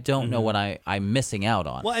I don't know what I'm missing out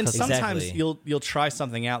on. Well, and sometimes Exactly. you'll try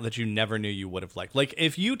something out that you never knew you would have liked. Like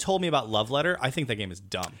if you told me about Love Letter, I think that game is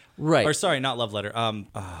dumb. Right. Or sorry, not Love Letter.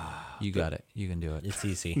 You got it. You can do it. It's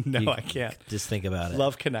easy. No, You I can't. Just think about it.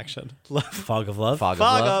 Love Connection. Love. Fog of Love. Fog of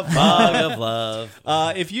Fog Love. of Fog of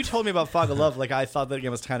Love. If you told me about Fog of Love, like I thought that game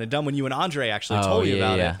was kind of dumb when you and Andre actually Oh, told me yeah,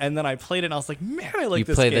 about yeah. it, and then I played it and I was like, man, I like You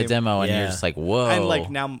this play game. the demo and Yeah. you're just like, whoa. And like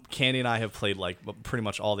now, Candy and I have played like pretty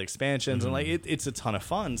much all the expansions, and like Mm-hmm. it's a ton of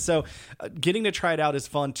fun. So, getting to try it out is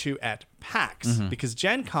fun too at PAX because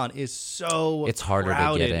Gen Con is so Mm-hmm. It's harder to get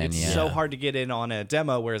crowded. in, It's yeah. so hard to get in on a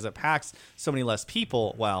demo, whereas at PAX, so many less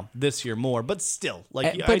people. Well, this year more, but still,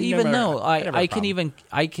 like. But even though never had a problem.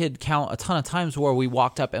 I could count a ton of times where we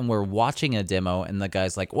walked up and we're watching a demo and the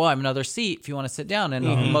guy's like, well, I have another seat if you want to sit down. And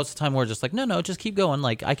most of the time we're just like, no, just keep going.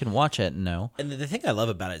 Like I can watch it. No. And the thing I love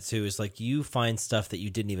about it too is like you find stuff that you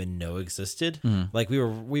didn't even know existed. Mm. Like we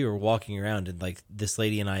were walking around and like this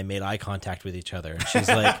lady and I made eye contact with each other, and she's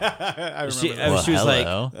like, I remember she, that. Well, she was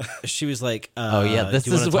hello. like, she was like, Oh yeah, this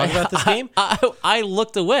do you is want to talk about this game? I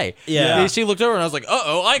looked away. Yeah. She looked over and I was like,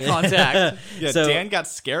 eye contact. Yeah, So- Dan got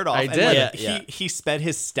scared off. I and, did. like, Yeah. He sped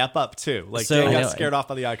his step up too. Like So- Dan I got know. scared off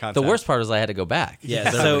by the eye contact. The worst part was I had to go back. Yeah.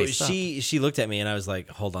 So So everybody stopped. she looked at me and I was like,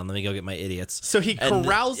 hold on, let me go get my idiots. So he And-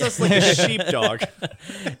 corrals us like a sheepdog.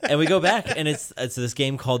 And we go back and it's this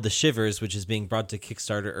game called The Shivers, which is being brought to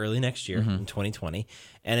Kickstarter early next year Mm-hmm. in 2020.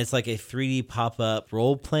 And it's like a 3D pop-up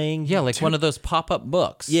role-playing. Yeah, like one of those pop-up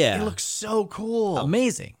books. Yeah. It looks so cool.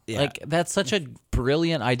 Amazing. Yeah. Like that's such a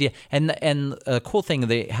brilliant idea. And a cool thing,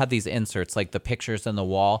 they had these inserts, like the pictures on the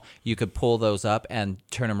wall. You could pull those up and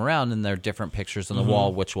turn them around, and they're different pictures on the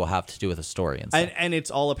wall, which will have to do with a story and stuff. And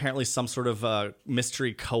it's all apparently some sort of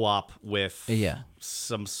mystery co-op with Yeah.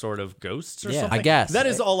 some sort of ghosts or Yeah. something. I guess that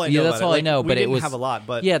is all I know. Yeah, that's about all it. I know. We But didn't it was have a lot.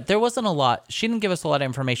 But yeah, there wasn't a lot. She didn't give us a lot of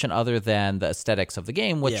information other than the aesthetics of the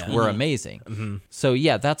game, which Yeah. were amazing. So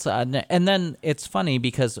yeah, that's and then it's funny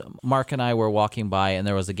because Mark and I were walking by and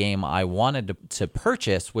there was a game I wanted to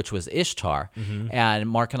purchase, which was Ishtar, and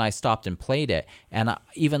Mark and I stopped and played it. And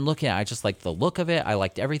even looking at it, I just liked the look of it. I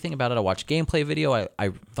liked everything about it. I watched gameplay video. I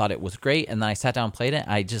thought it was great, and then I sat down and played it.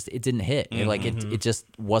 It didn't hit. It just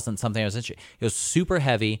wasn't something I was interested. It was super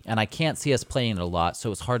heavy, and I can't see us playing it a lot,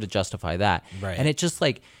 so it's hard to justify that. Right. And it just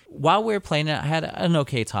like while we were playing it, I had an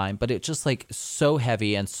okay time, but it just like so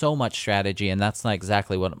heavy and so much strategy, and that's not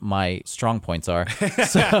exactly what my strong points are.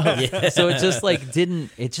 So it just like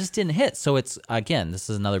didn't hit. So it's again, this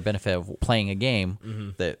is another benefit of playing a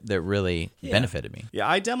game that really benefited me. yeah,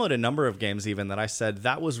 I demoed a number of games even that I said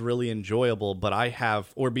that was really enjoyable, but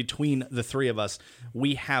between the three of us,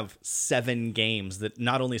 we have 7 games that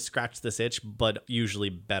not only scratch this itch, but usually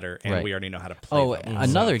better, and Right. we already know how to play Oh, them.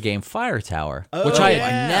 another game, Fire Tower, which I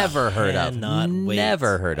had never heard of. Cannot wait.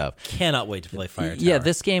 Never heard of. Cannot wait to play Fire Tower. Yeah,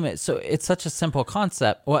 this game it's such a simple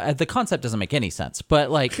concept. Well, the concept doesn't make any sense, but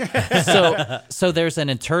like so there's an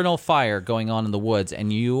internal fire going on in the woods,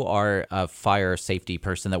 and you are a fire safety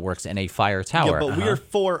person that works in a fire tower. Yeah, but we are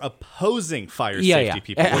for opposing fire yeah, safety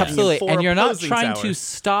people. Working in absolutely. 4 And you're not opposing trying to towers.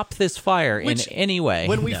 stop this fire Which, in any way.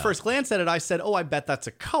 When we first glanced at it, I said, "Oh, I bet that's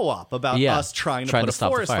a co-op about Yeah, us trying to put a stop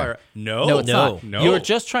the forest fire." No, No, it's not. No, You're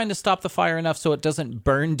just trying to stop the fire enough so it doesn't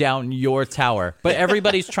burn down your tower. But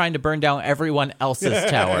everybody's trying to burn down everyone else's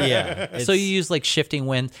tower. Yeah, So you use like shifting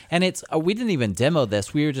wind, and it's we didn't even demo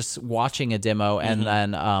this. We were just watching a demo, and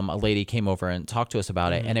then a lady came over and talked to us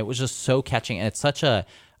about it, and it was just so catching. And it's such a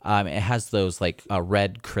it has those like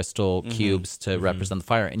red crystal cubes to represent the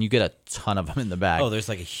fire, and you get a ton of them in the bag. Oh, there's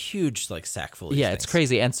like a huge like sack full of these Yeah, it's things.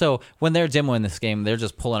 crazy. And so when they're demoing this game, they're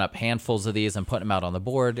just pulling up handfuls of these and putting them out on the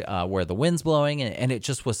board where the wind's blowing. And it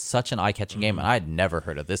just was such an eye-catching game. And I had never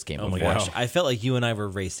heard of this game Oh my before. gosh, I felt like you and I were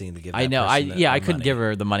racing to give. I that know. person I couldn't money. give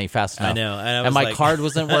her the money fast enough. know, and I And was my like- card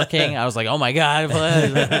wasn't working. I was like, oh my God,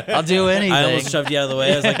 I'll do anything. I almost shoved you out of the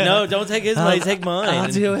way. I was like, no, don't take his money, take mine.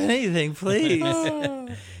 I'll do anything, please.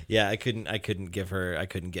 Yeah, I couldn't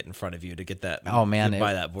get in front of you to get that. Oh man, to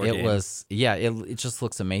buy that board it game. was it just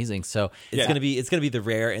looks amazing. So It's gonna be the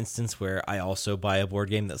rare instance where I also buy a board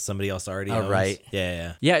game that somebody else already owns. right.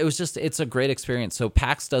 Yeah. yeah, it's a great experience. So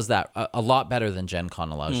PAX does that a lot better than Gen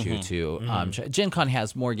Con allows you to. Gen Con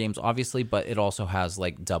has more games, obviously, but it also has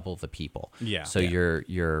like double the people. Yeah. So Yeah.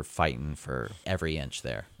 you're fighting for every inch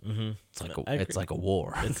there. It's like I it's agree. like a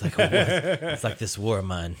war. It's like a war. It's like this war of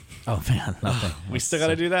mine. Oh man, nothing. We still got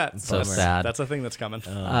to do that. so That's- sad. That's a thing that's coming.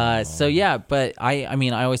 So yeah, but I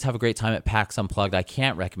mean I always have a great time at PAX Unplugged. I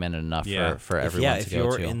can't recommend it enough Yeah. for everyone If to go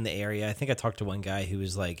you're to. in the area, I think I talked to one guy who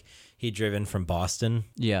was like, He'd driven from Boston.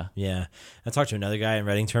 Yeah. Yeah. I talked to another guy in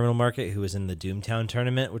Reading Terminal Market who was in the Doomtown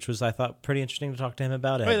tournament, which was, I thought, pretty interesting to talk to him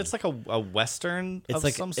about. Wait, it's like a Western It's of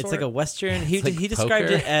like some sort? it's like a Western. He like described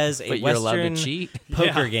poker, it as a but you're allowed to Western cheat?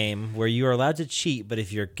 poker game where you are allowed to cheat, but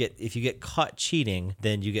if you get caught cheating,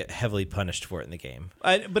 then you get heavily punished for it in the game.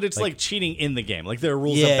 But it's like cheating in the game. Like there are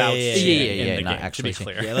rules Yeah, about yeah, cheating yeah, in the not game, actually to be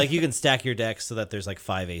clear. Yeah, like you can stack your decks so that there's like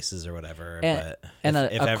 5 aces or whatever. And- But and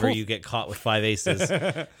if a ever cool- you get caught with 5 aces,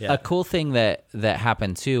 yeah. A cool thing that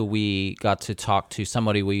happened too, we got to talk to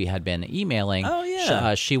somebody we had been emailing. Oh,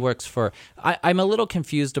 yeah. She works for. I'm a little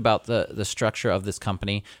confused about the structure of this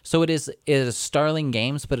company. So it is Starling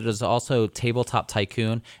Games, but it is also Tabletop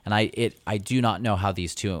Tycoon, and I do not know how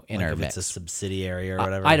these two Like if intermix. it's a subsidiary or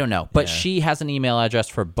whatever. I don't know, but Yeah. she has an email address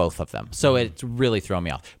for both of them, so it's really thrown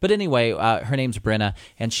me off. But anyway, her name's Brenna,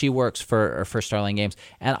 and she works for Starling Games.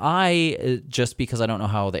 And I just because I don't know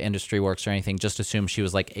how the industry works or anything, just assumed she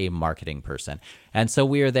was like a marketing person. And so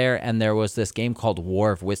we were there, and there was this game called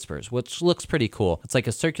War of Whispers, which looks pretty cool. It's like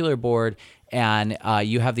a circular board, and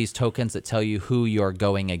you have these tokens that tell you who you're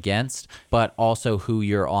going against, but also who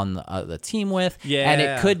you're on the team with. Yeah. And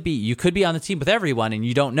it could be you could be on the team with everyone, and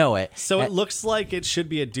you don't know it. So it looks like it should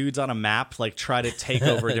be a dudes on a map, like try to take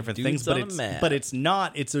over different things, Dudes but on a map. it's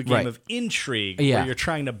not. It's a game Right. of intrigue Yeah. where you're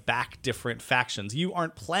trying to back different factions. You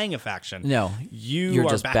aren't playing a faction. No, you're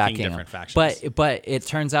just backing them. different factions. But it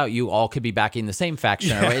turns out you all could be backing the same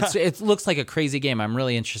faction. Or it looks like a crazy game. I'm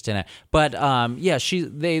really interested in it. But yeah,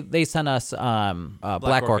 they sent us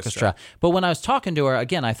Black Orchestra. But when I was talking to her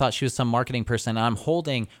again, I thought she was some marketing person. And I'm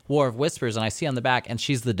holding War of Whispers, and I see on the back, and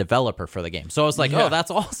she's the developer for the game. So I was like, Yeah. oh,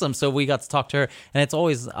 that's awesome. So we got to talk to her, and it's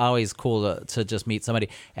always cool to just meet somebody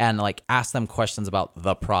and like ask them questions about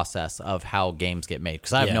the process of how games get made,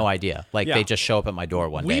 because I have Yeah. no idea. Like Yeah. they just show up at my door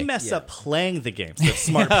one we day. mess up playing the games that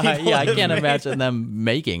smart people Yeah, I have can't made. imagine them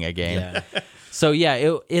making a game. Yeah. So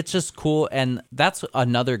yeah, it's just cool, and that's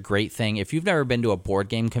another great thing. If you've never been to a board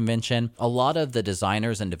game convention, a lot of the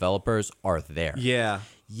designers and developers are there. Yeah.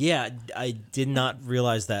 Yeah, I did not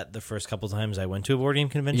realize that the first couple times I went to a board game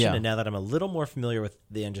convention, Yeah. and now that I'm a little more familiar with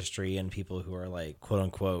the industry and people who are like quote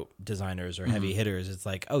unquote designers or heavy hitters, it's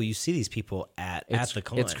like, oh, you see these people at the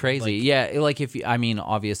con. It's crazy. Like, Yeah, like if you, I mean,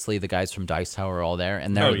 obviously the guys from Dice Tower are all there,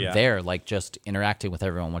 and they're Oh, yeah. there, like just interacting with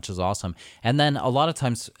everyone, which is awesome. And then a lot of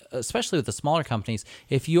times, especially with the smaller companies,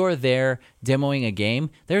 if you're there demoing a game,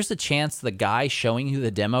 there's a chance the guy showing you the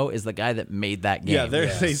demo is the guy that made that game. Yeah,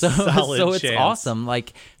 there's a so, solid so it's chance. awesome.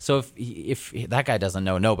 Like, so if that guy doesn't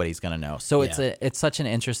know, nobody's gonna know. So Yeah. it's such an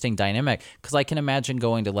interesting dynamic, because I can imagine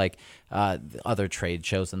going to like other trade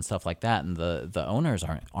shows and stuff like that, and the owners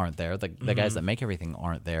aren't there. The guys that make everything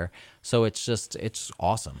aren't there. So it's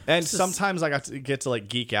awesome. And sometimes I got to get to like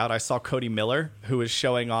geek out. I saw Cody Miller, who was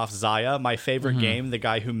showing off Zaya, my favorite game. The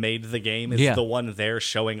guy who made the game is Yeah. the one there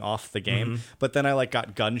showing off the game. But then I like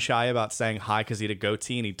got gun shy about saying hi because he had a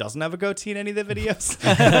goatee, and he doesn't have a goatee in any of the videos.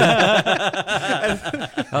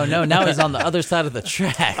 Oh no, now he's on the other side of the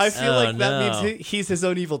tracks. I feel Oh, like that no. means he's his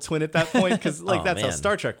own evil twin at that point, because like Oh, that's how man.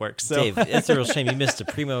 Star Trek works. So Dave, it's a real shame you missed a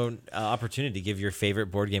primo opportunity to give your favorite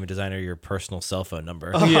board game designer your personal cell phone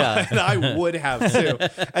number. Yeah. and I would have too.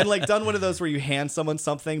 And like done one of those where you hand someone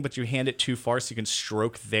something, but you hand it too far so you can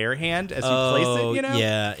stroke their hand as you place it, you know?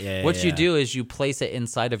 Yeah. What you yeah. do is you place it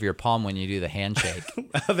inside of your palm when you do the handshake.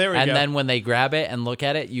 There we And go. then when they grab it and look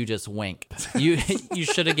at it, you just wink. You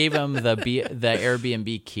should have gave them the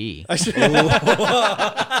Airbnb key.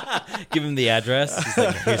 give him the address. He's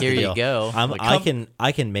like, "Here's the Here you deal. go.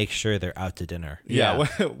 I can make sure they're out to dinner. Yeah,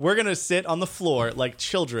 we're gonna sit on the floor like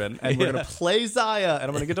children, and we're gonna play Zaya, and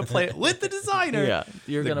I'm gonna get to play it with the designer. Yeah,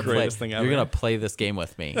 you're The gonna play. greatest thing ever. You're gonna play this game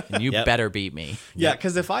with me, and you Yep. better beat me. Yeah,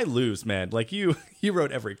 because if I lose, man, like you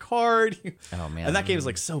wrote every card. Oh, man. And that game is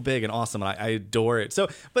like so big and awesome, and I adore it. So,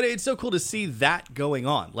 but it's so cool to see that going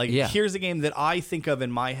on. Like, Yeah. here's a game that I think of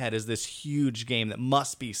in my head as this huge game that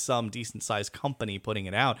must be some decent sized company putting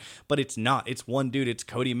it out, but it's not. It's one dude. It's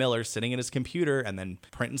Cody Miller sitting at his computer and then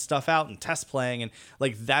printing stuff out and test playing, and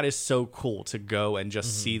like that is so cool to go and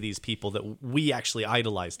just see these people that we actually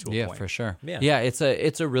idolize to a Yeah, point. for sure. Yeah. It's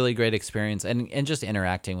a really great experience, and just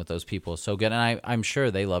interacting with those people is so good, and I'm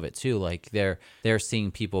sure they love it too. Like they're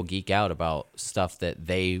seeing people geek out about stuff that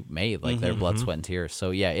they made, like their blood, sweat, and tears.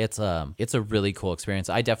 So yeah, it's a really cool experience.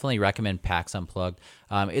 I definitely recommend PAX Unplugged.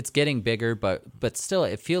 It's getting bigger, but still,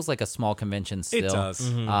 it feels like a small convention still. It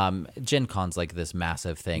does. Gen Con's like this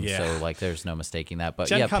massive thing, Yeah. so like there's no mistaking that. But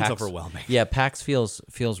Gen Con's PAX, overwhelming. Yeah, PAX feels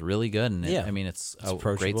really good, and Yeah. I mean it's a great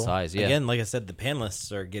approachable. size. Yeah. Again, like I said, the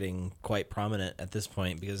panelists are getting quite prominent at this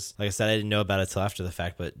point because, like I said, I didn't know about it till after the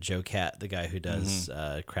fact. But Joe Cat, the guy who does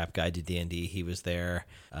Crap Guide to D&D, he was there.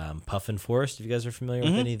 Puff and Forest, if you guys are familiar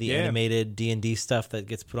with any of the Yeah. animated D&D stuff that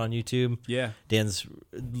gets put on YouTube. Yeah. Dan's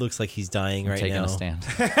looks like he's dying right taking now. a stand.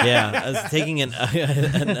 Yeah, I was taking an.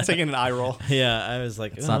 Taking an eye roll. Yeah, I was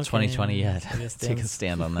like, It's not 2020 yet. I guess Take a Dan's-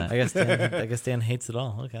 stand on that. I guess Dan hates it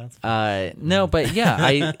all. Okay, that's fine. No, but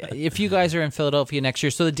yeah, if you guys are in Philadelphia next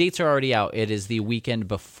year, so the dates are already out. It is the weekend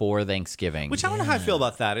before Thanksgiving. Which I don't know how I feel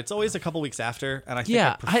about that. It's always a couple weeks after, and I think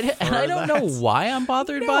yeah, I and I don't know why I'm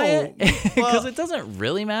bothered by it No, because well- it doesn't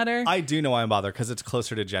really matter. I do know why I'm bothered because it's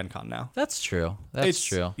closer to Gen Con now. That's true. That's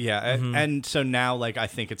true. Yeah, and so now, like, I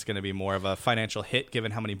think it's going to be more of a financial hit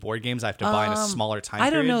given how many board games I have to buy in a smaller time I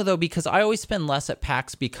don't period. know though because I always spend less at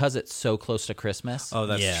PAX because it's so close to Christmas. Oh,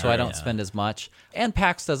 that's Yeah. so true. I don't yeah. spend as much. And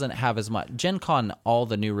PAX doesn't have as much. Gen Con, all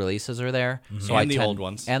the new releases are there. So And I the tend, old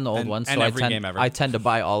ones. And the old And- ones. and So every game ever. I tend to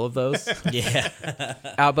buy all of those. Yeah.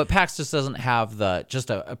 But PAX just doesn't have just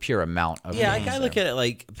a pure amount of Yeah, games I there. look at it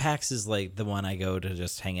like PAX is like the one I go to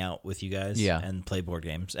just hang out with you guys Yeah. and play board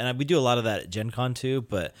games. And we do a lot of that at Gen Con too,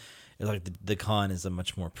 but it's like the con is a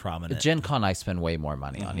much more prominent. Gen Con I spend way more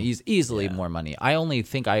money on. Easily more money. I only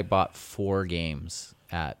think I bought 4 games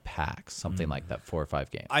at PAX, something like that, 4 or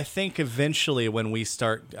 5 games. I think eventually when we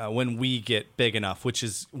start, when we get big enough, which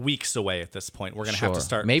is weeks away at this point, we're going to have to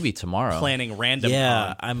start maybe tomorrow. planning random yeah,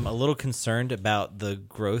 con. I'm a little concerned about the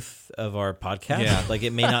growth of our podcast. Yeah. Like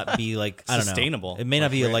it may not be like I don't Sustainable. know. It may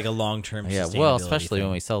not be like a long term. Yeah, well, especially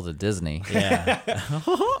when we sell to Disney. Yeah.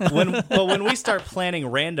 But when we start planning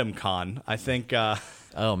random con, I think.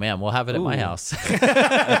 Oh man, we'll have it at my house.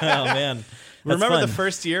 Oh man. That's Remember fun. the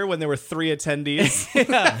first year when there were 3 attendees? Did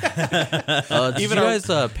Even you our-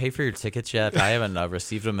 guys pay for your tickets yet? I haven't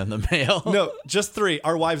received them in the mail. No, just 3.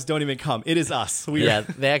 Our wives don't even come. It is us. We Yeah,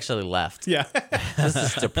 they actually left. yeah. This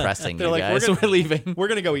is depressing, They're you like, guys. we're We're leaving. We're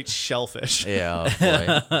gonna go eat shellfish. Yeah, oh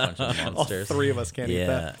boy. Bunch of All monsters. 3 of us can't eat Yeah.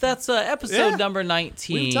 that. That's episode Yeah. number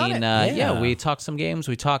 19. We've done it. Yeah, Yeah. we talked some games.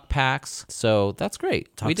 We talked PAX. So that's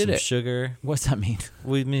great. Talk we did some it. sugar. What's that mean?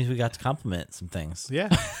 We got to compliment some things. Yeah.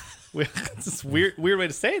 It's this weird way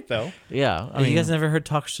to say it though. Yeah. I Have mean, you guys never heard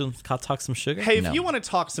talk some sugar? Hey, if No. you want to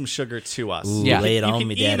talk some sugar to us, Ooh, Yeah. lay it you on can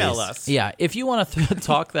me, email daddies. us. yeah, if you want to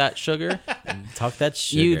talk that sugar, Talk that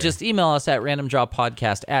sugar. you just email us at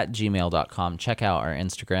randomdrawpodcast@gmail.com. Check out our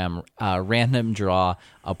Instagram, Random Draw,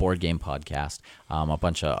 a board game podcast. A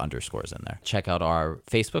bunch of underscores in there. Check out our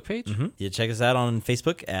Facebook page. You check us out on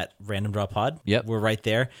Facebook at Random Draw Pod. Yep. We're right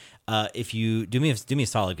there. If you do me a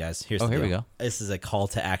solid, guys. Here's Oh, the here we deal. go. This is a call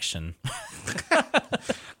to action.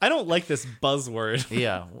 I don't like this buzzword.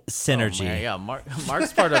 Yeah. Synergy. Oh, man, yeah,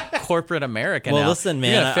 Mark's part of corporate America Well, now. listen, You're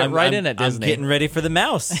man, gonna fit right in at I'm Disney. getting ready for the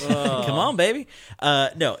mouse. Come on, baby.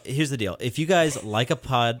 No, here's the deal. If you guys like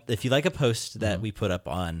if you like a post that we put up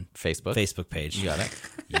on Facebook page, You got it.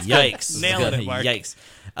 Yikes! Nailing it, Mark. Yikes!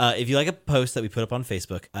 If you like a post that we put up on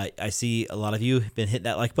Facebook, I see a lot of you have been hitting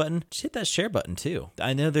that like button. Just hit that share button too.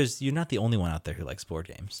 I know you're not the only one out there who likes board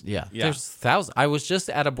games. Yeah, Yeah. there's thousands. I was just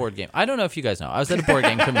at a board game. I don't know if you guys know. I was at a board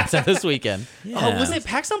game convention this weekend. Oh, was it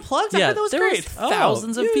PAX Unplugged? I Yeah, heard that was there great. was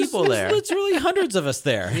thousands of people there. There's literally hundreds of us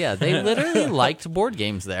there. Yeah, they literally liked board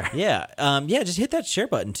games there. Yeah. Just hit that share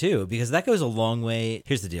button too, because that goes a long way.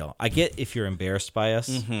 Here's the deal. I get if you're embarrassed by us.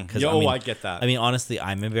 Because I get that. I mean, honestly,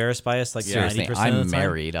 I'm embarrassed by us like Seriously, 90% of I'm the time.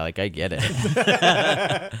 married. Like, I get it.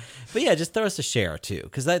 But yeah, just throw us a share too,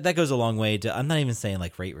 because that goes a long way. I'm not even saying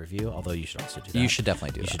like rate review, although you should also do that. You should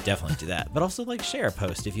definitely do You that. should definitely do that. But also like share a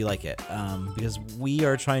post if you like it, because we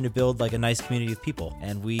are trying to build like a nice community of people,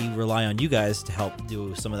 and we rely on you guys to help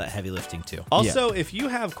do some of that heavy lifting too. Also, if you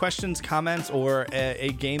have questions, comments, or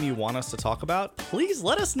a game you want us to talk about, please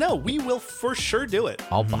let us know. We will for sure do it.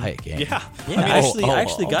 I'll buy a game. Yeah. Yeah, I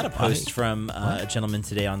actually got a right. post from a gentleman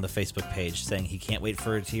today on the Facebook page saying he can't wait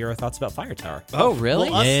to hear our thoughts about Fire Tower. Oh, really?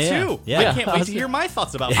 Well, us Yeah. too. Yeah. I can't wait to hear my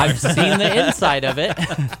thoughts about I've Fire. seen the inside of it.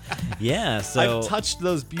 Yeah, so I've touched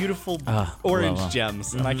those beautiful orange well.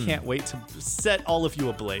 gems, and I can't wait to set all of you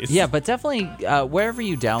ablaze. Yeah, but definitely wherever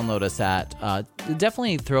you download us at,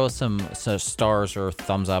 definitely throw us some stars or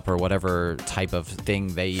thumbs up or whatever type of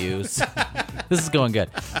thing they use. This is going good.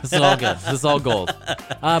 This is all good. This is all gold.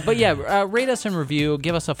 But yeah, rate us and review.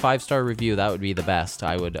 Give us a 5-star review. That would be the best.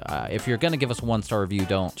 I would. If you're gonna give us a 1-star review,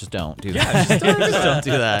 don't do that. Just don't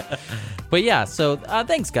do that. But yeah, so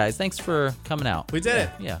thanks guys. Thanks for coming out. We did it.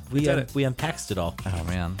 Yeah. we did it. We unpacked it all. Oh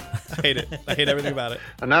man. I hate it. I hate everything about it.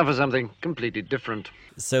 And now for something completely different.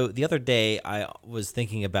 So the other day, I was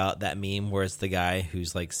thinking about that meme where it's the guy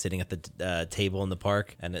who's like sitting at the table in the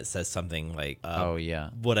park, and it says something like, Oh yeah.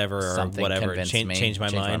 whatever Something or whatever, convinced me. change my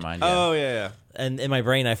mind. yeah. Oh yeah. And in my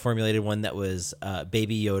brain, I formulated one that was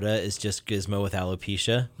Baby Yoda is just Gizmo with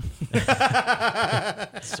alopecia.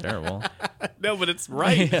 It's terrible. No, but it's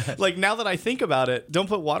right. Like now that I think about it, don't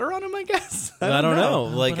put water on him. I guess. I don't know.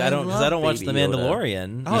 Like But I don't because I don't watch Baby The Yoda.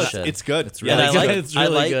 Mandalorian. Oh, You it's, should. it's good. It's And really I good. like, It's I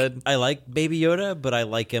really like, good. I like Baby Yoda, but I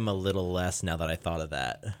like him a little less now that I thought of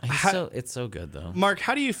that. It's so good though. Mark,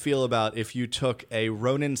 how do you feel about if you took a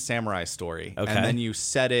Ronin samurai story Okay. and then you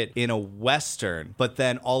set it in a Western, but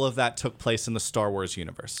then all of that took place in the Star Wars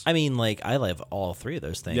universe? I mean, like I love all three of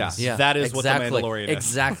those things. Yeah. That is what The exactly, Mandalorian is.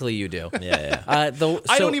 Exactly, you do. Yeah. I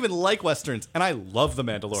don't even like Westerns, and I love The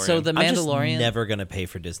Mandalorian. So the I'm just Mandalorian. never gonna pay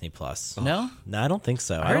for Disney Plus. No, No, I don't think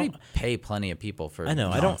so. I already don't. pay plenty of people for. I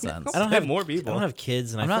know. Nonsense. I don't Pay have more people. I don't have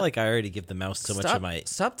kids, and I I'm feel not- like I already give the mouse so much of my.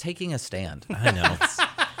 Stop taking a stand. I know.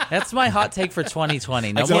 That's my hot take for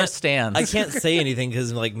 2020. No I more can't- stands. I can't say anything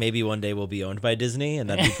because like maybe one day we'll be owned by Disney, and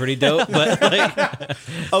that'd be pretty dope. But like,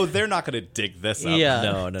 Oh, they're not going to dig this up. Yeah.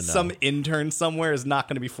 no. Some intern somewhere is not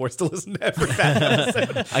going to be forced to listen to every bad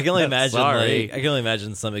episode. I can only imagine. Sorry. Like, I can only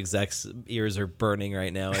imagine some execs' ears are burning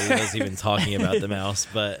right now. He was even talking about the mouse,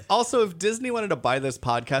 but. Also, if Disney wanted to buy this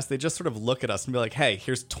podcast, they just sort of look at us and be like, "Hey,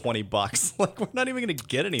 here's $20." Like we're not even going to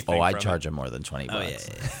get anything. Oh, I'd from charge them more than $20. Oh yeah,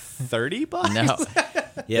 $30.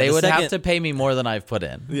 No, yeah. they the would second- have to pay me more than I've put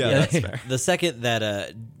in. Yeah, that's fair. The second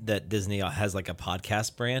that that Disney has like a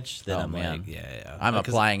podcast branch, then Oh, I'm man. like, yeah. I'm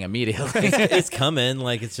Because applying immediately. It's coming.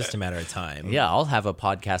 Like it's just a matter of time. Yeah, I'll have a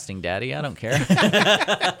podcasting daddy. I don't care.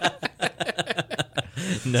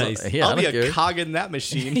 Nice. Yeah, I'll I be don't a care. cog in that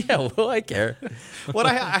machine. Yeah, well, I care. What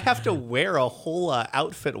I have to wear a whole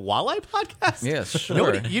outfit while I podcast? Yeah, sure.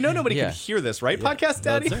 Nobody Yeah. can hear this, right? Podcast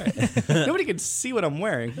Daddy. That's Nobody can see what I'm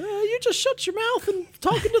wearing. You just shut your mouth and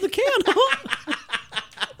talk into the can.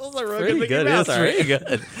 Those are Pretty Mickey good. Mouse, It's right? pretty good.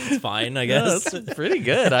 It's fine, I Yeah, guess. that's pretty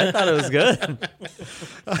good. I thought it was good.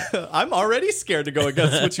 I'm already scared to go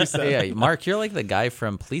against what you said. Yeah, Mark, you're like the guy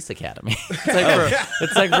from Police Academy.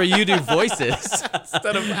 It's like for you do voices.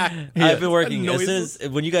 Instead of I've been working noises.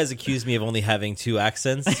 when you guys accuse me of only having two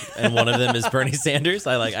accents and one of them is Bernie Sanders.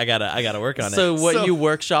 I gotta work on So it. what So- you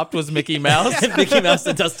workshopped was Mickey Mouse? Mickey Mouse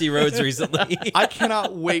and Dusty Rhodes recently. I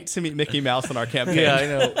cannot wait to meet Mickey Mouse in our campaign. Yeah, I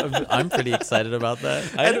know. I'm pretty excited about that.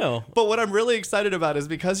 I know. But what I'm really excited about is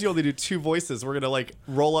because you only do two voices, we're gonna like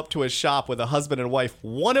roll up to a shop with a husband and wife.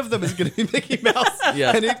 One of them is gonna be Mickey Mouse,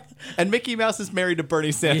 Yeah. and Mickey Mouse is married to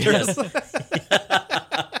Bernie Sanders.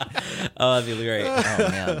 Oh, that'd be great. Oh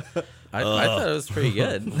man. I thought it was pretty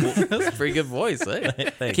good. It was a pretty good voice. Eh?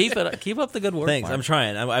 Thanks. Keep up the good work. Thanks. Mark. I'm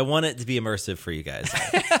trying. I want it to be immersive for you guys.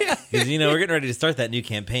 Because, we're getting ready to start that new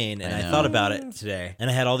campaign, and I know. thought about it today. And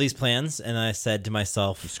I had all these plans, and I said to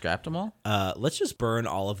myself, Scrapped them all. let's just burn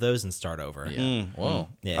all of those and start over. Yeah. Whoa.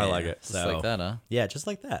 Yeah, I like it. Just like that, huh? Yeah, just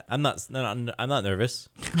like that. I'm not nervous.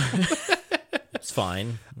 It's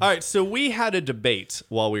fine. All right, so we had a debate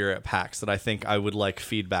while we were at PAX that I think I would like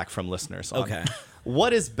feedback from listeners on. Okay.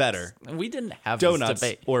 What is better? We didn't have Donuts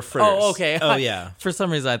this debate. or fritters? Oh, okay. Oh, yeah. For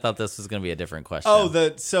some reason, I thought this was going to be a different question.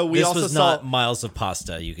 Oh, so we This also was saw not miles of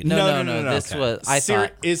pasta. You could no. no. This Okay. was. I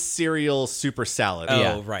thought. is cereal super salad. Oh,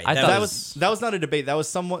 Yeah. right. I That thought That was not a debate. That was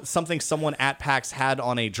something someone at PAX had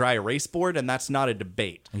on a dry erase board, and that's not a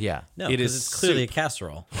debate. Yeah. no, it 'cause is it's clearly soup. a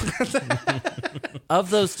casserole. Of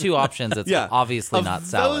those two options, it's Yeah. obviously Of not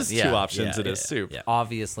salad. those yeah. two options, Yeah, it is yeah, soup. yeah.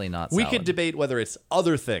 Obviously not We salad. could debate whether it's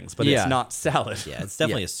other things, but Yeah. it's not salad. Yeah, it's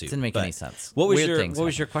definitely Yeah, a soup. didn't make but any sense. What was Weird your things What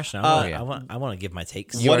was happen. your question? yeah. I want to give my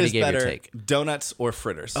takes. You What already is gave your better, take. donuts or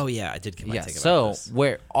fritters? Oh yeah, I did give my Yeah. take about So this.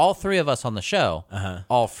 we're all three of us on the show,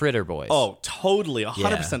 all fritter boys. Oh, totally,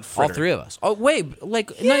 100% all fritter. three of us. Oh wait, like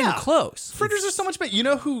not even close. Fritters are so much better. You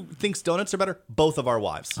know who thinks donuts are better? Both of our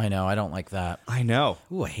wives. I know. I don't like that. I know.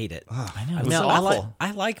 Ooh, I hate it. I know. It's No, so awful.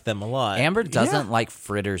 I like them a lot. Amber doesn't like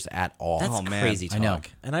fritters at all. That's Oh, man. crazy I talk. know.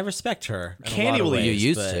 And I respect her. in a Candy lot of will eat- You ways,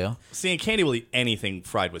 used but- to. See, and Candy will eat anything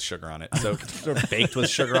fried with sugar on it. So or baked with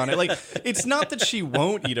sugar on it. Like, it's not that she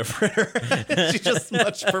won't eat a fritter. She just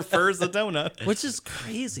much prefers a donut. Which is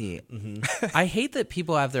crazy. I hate that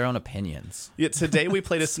people have their own opinions. Yet today we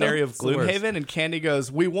played a scenario of it's the worst. Gloomhaven, and Candy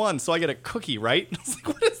goes, "We won, so I get a cookie, right?" It's like,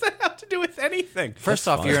 what does that have to do with anything? First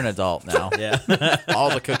off, you're an adult now. Yeah, All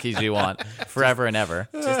the cookies you want, forever and ever.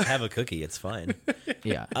 just have a cookie. It's fine.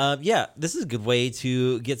 Yeah. Yeah, this is a good way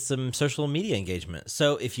to get some social media engagement.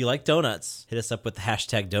 So if you like donuts, hit us up with the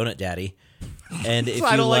hashtag Donut Daddy. And if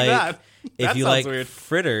I you don't like that. if That you sounds like weird.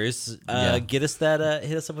 fritters, Yeah. get us that.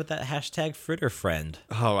 Hit us up with that hashtag fritter friend.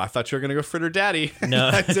 Oh, I thought you were gonna go fritter daddy. No.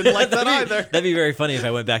 I didn't like that either. That'd be very funny if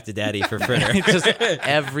I went back to daddy for fritter. Just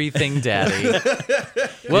everything daddy.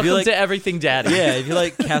 Welcome like- to everything daddy. Yeah, if you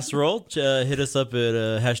like casserole, hit us up at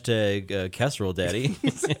hashtag casserole daddy.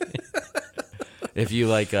 If you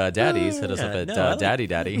like daddies, hit us Yeah, up at no, I like- Daddy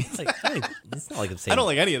Daddy. It's not like I'm saying. I don't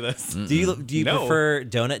like any of this. Do you No. prefer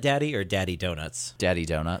donut daddy or daddy donuts? Daddy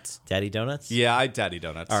Donuts. Daddy donuts. Yeah, I daddy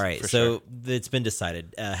donuts. All right, for so sure. it's been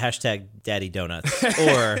decided. Hashtag daddy donuts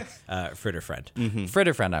or fritter friend.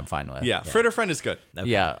 Fritter friend, I'm fine with. yeah, fritter friend is good.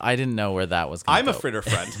 Yeah, I didn't know where that was going. I'm a fritter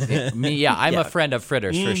friend. I'm a friend of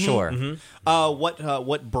fritters for sure.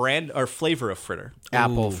 What brand or flavor of fritter?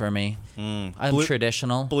 Apple for me. I'm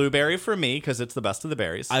traditional. Blueberry for me because it's the best of the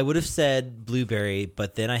berries. I would have said blueberry,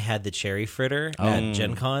 but then I had the cherry fritter at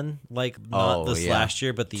Gen Con, like not Oh, this yeah. last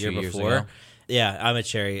year, but the 2 year years before. ago. Yeah, I'm a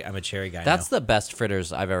cherry guy. That's now. the best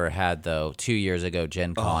fritters I've ever had, though. 2 years ago,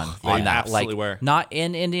 Gen Con. they on that, absolutely were. not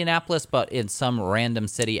in Indianapolis, but in some random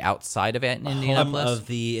city outside of Indianapolis, of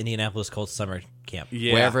the Indianapolis Colts summer camp.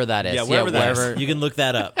 yeah. wherever that is. Yeah, wherever that is. wherever, You can look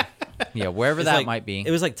that up. wherever It's that like- might be.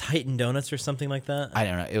 It was like Titan Donuts or something like that. I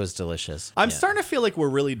don't know. It was delicious. I'm starting to feel like we're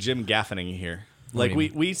really Jim Gaffining here. Like do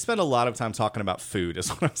you we spend a lot of time talking about food, is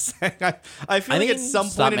what I'm saying. I feel like mean, at some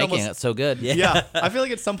Stop point in making almost it so good. yeah, I feel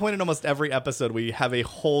like at some point in almost every episode we have a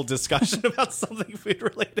whole discussion about something food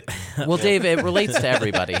related. Well, Dave, it relates to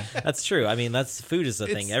everybody. That's true. I mean, food is the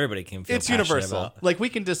thing It's- everybody can feel It's passionate universal. about. Like we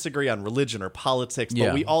can disagree on religion or politics, but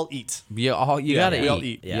Yeah. we all eat. You Yeah, gotta we all eat.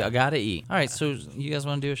 eat. Yeah. You gotta eat. All right, so you guys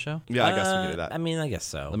want to do a show? Yeah, I guess we can do that. I mean, I guess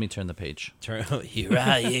so. Let me turn the page. Here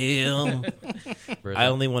I am. Where is I it?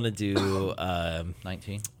 only want to do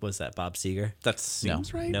 19. what's that? Bob Seger? That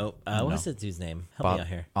seems right. Nope. What is that dude's name? Help Bob, me out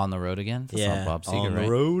here. On the Road Again? That's Yeah. not Bob Seger, On the right?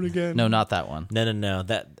 road again. No, not that one. No.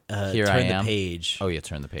 That Here Turn I the Am. Page. Oh, yeah,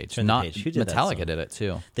 Turn the Page. Turn the Not Page. Who did that Metallica song? did it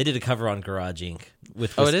too. They did a cover on Garage Inc.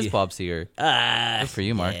 with Oh, it Whiskey. is Bob Seger. Ah, Good for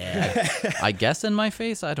you, Mark. yeah. I guess in my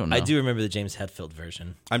face. I don't know. I do remember the James Hetfield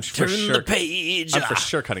version. I'm for sure. page. I'm for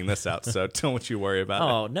sure cutting this out, so don't you worry about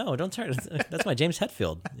Oh no! Don't turn. That's my James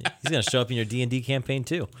Hetfield. He's gonna show up in your D&D campaign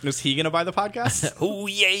too. it. Is he gonna buy the podcast? Oh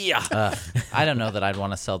yeah! I don't know that I'd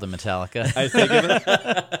want to sell to Metallica. I think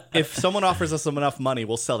if someone offers us enough money,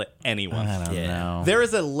 we'll sell to anyone. I don't Yeah. know. There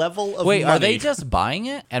is a level of Wait, money. are they just buying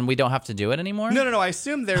it and we don't have to do it anymore? No. I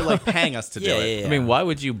assume they're like paying us to do it. I mean, why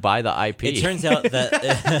would you buy the IP? It turns out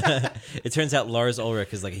that Lars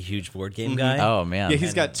Ulrich is like a huge board game guy. Oh man. Yeah,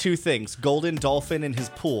 he's got two things: golden dolphin in his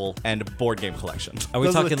pool and a board game collection. Are we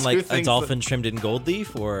Those the talking two like a things dolphin trimmed in gold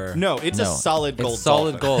leaf or No, it's a solid gold. It's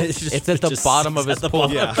solid dolphin. gold. It's just- It's at the just bottom of sits his at the pool.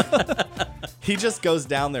 bottom. Yeah. He just goes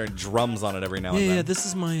down there and drums on it every now and Yeah, then. this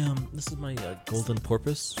is my golden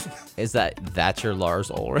porpoise. That's your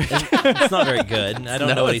Lars Ulrich? It's not very good. I don't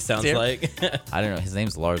No, know what he it's sounds terrible. like. I don't know. His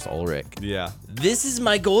name's Lars Ulrich. Yeah. This is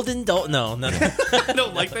my golden dolphin. No. I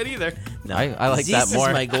don't like that either. No. I like this that more.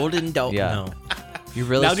 Is my golden dolphin. Yeah. No, You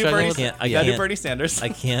really Now do struggle Bernie. with can't- I Now do can't. Bernie Sanders. I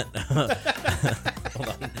can't. Hold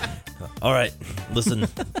on. All right, listen.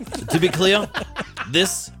 To be clear,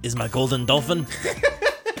 this is my golden dolphin.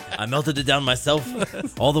 I melted it down myself.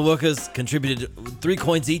 All the workers contributed 3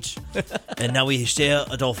 coins each, and now we share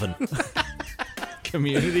a dolphin.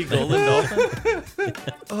 community golden dolphin.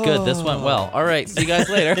 Good. This went well. All right. See you guys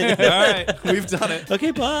later. All right, we've done it.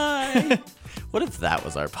 Okay, bye. What if that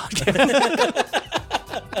was our podcast?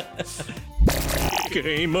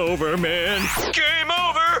 Game over, man. Game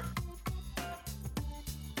over!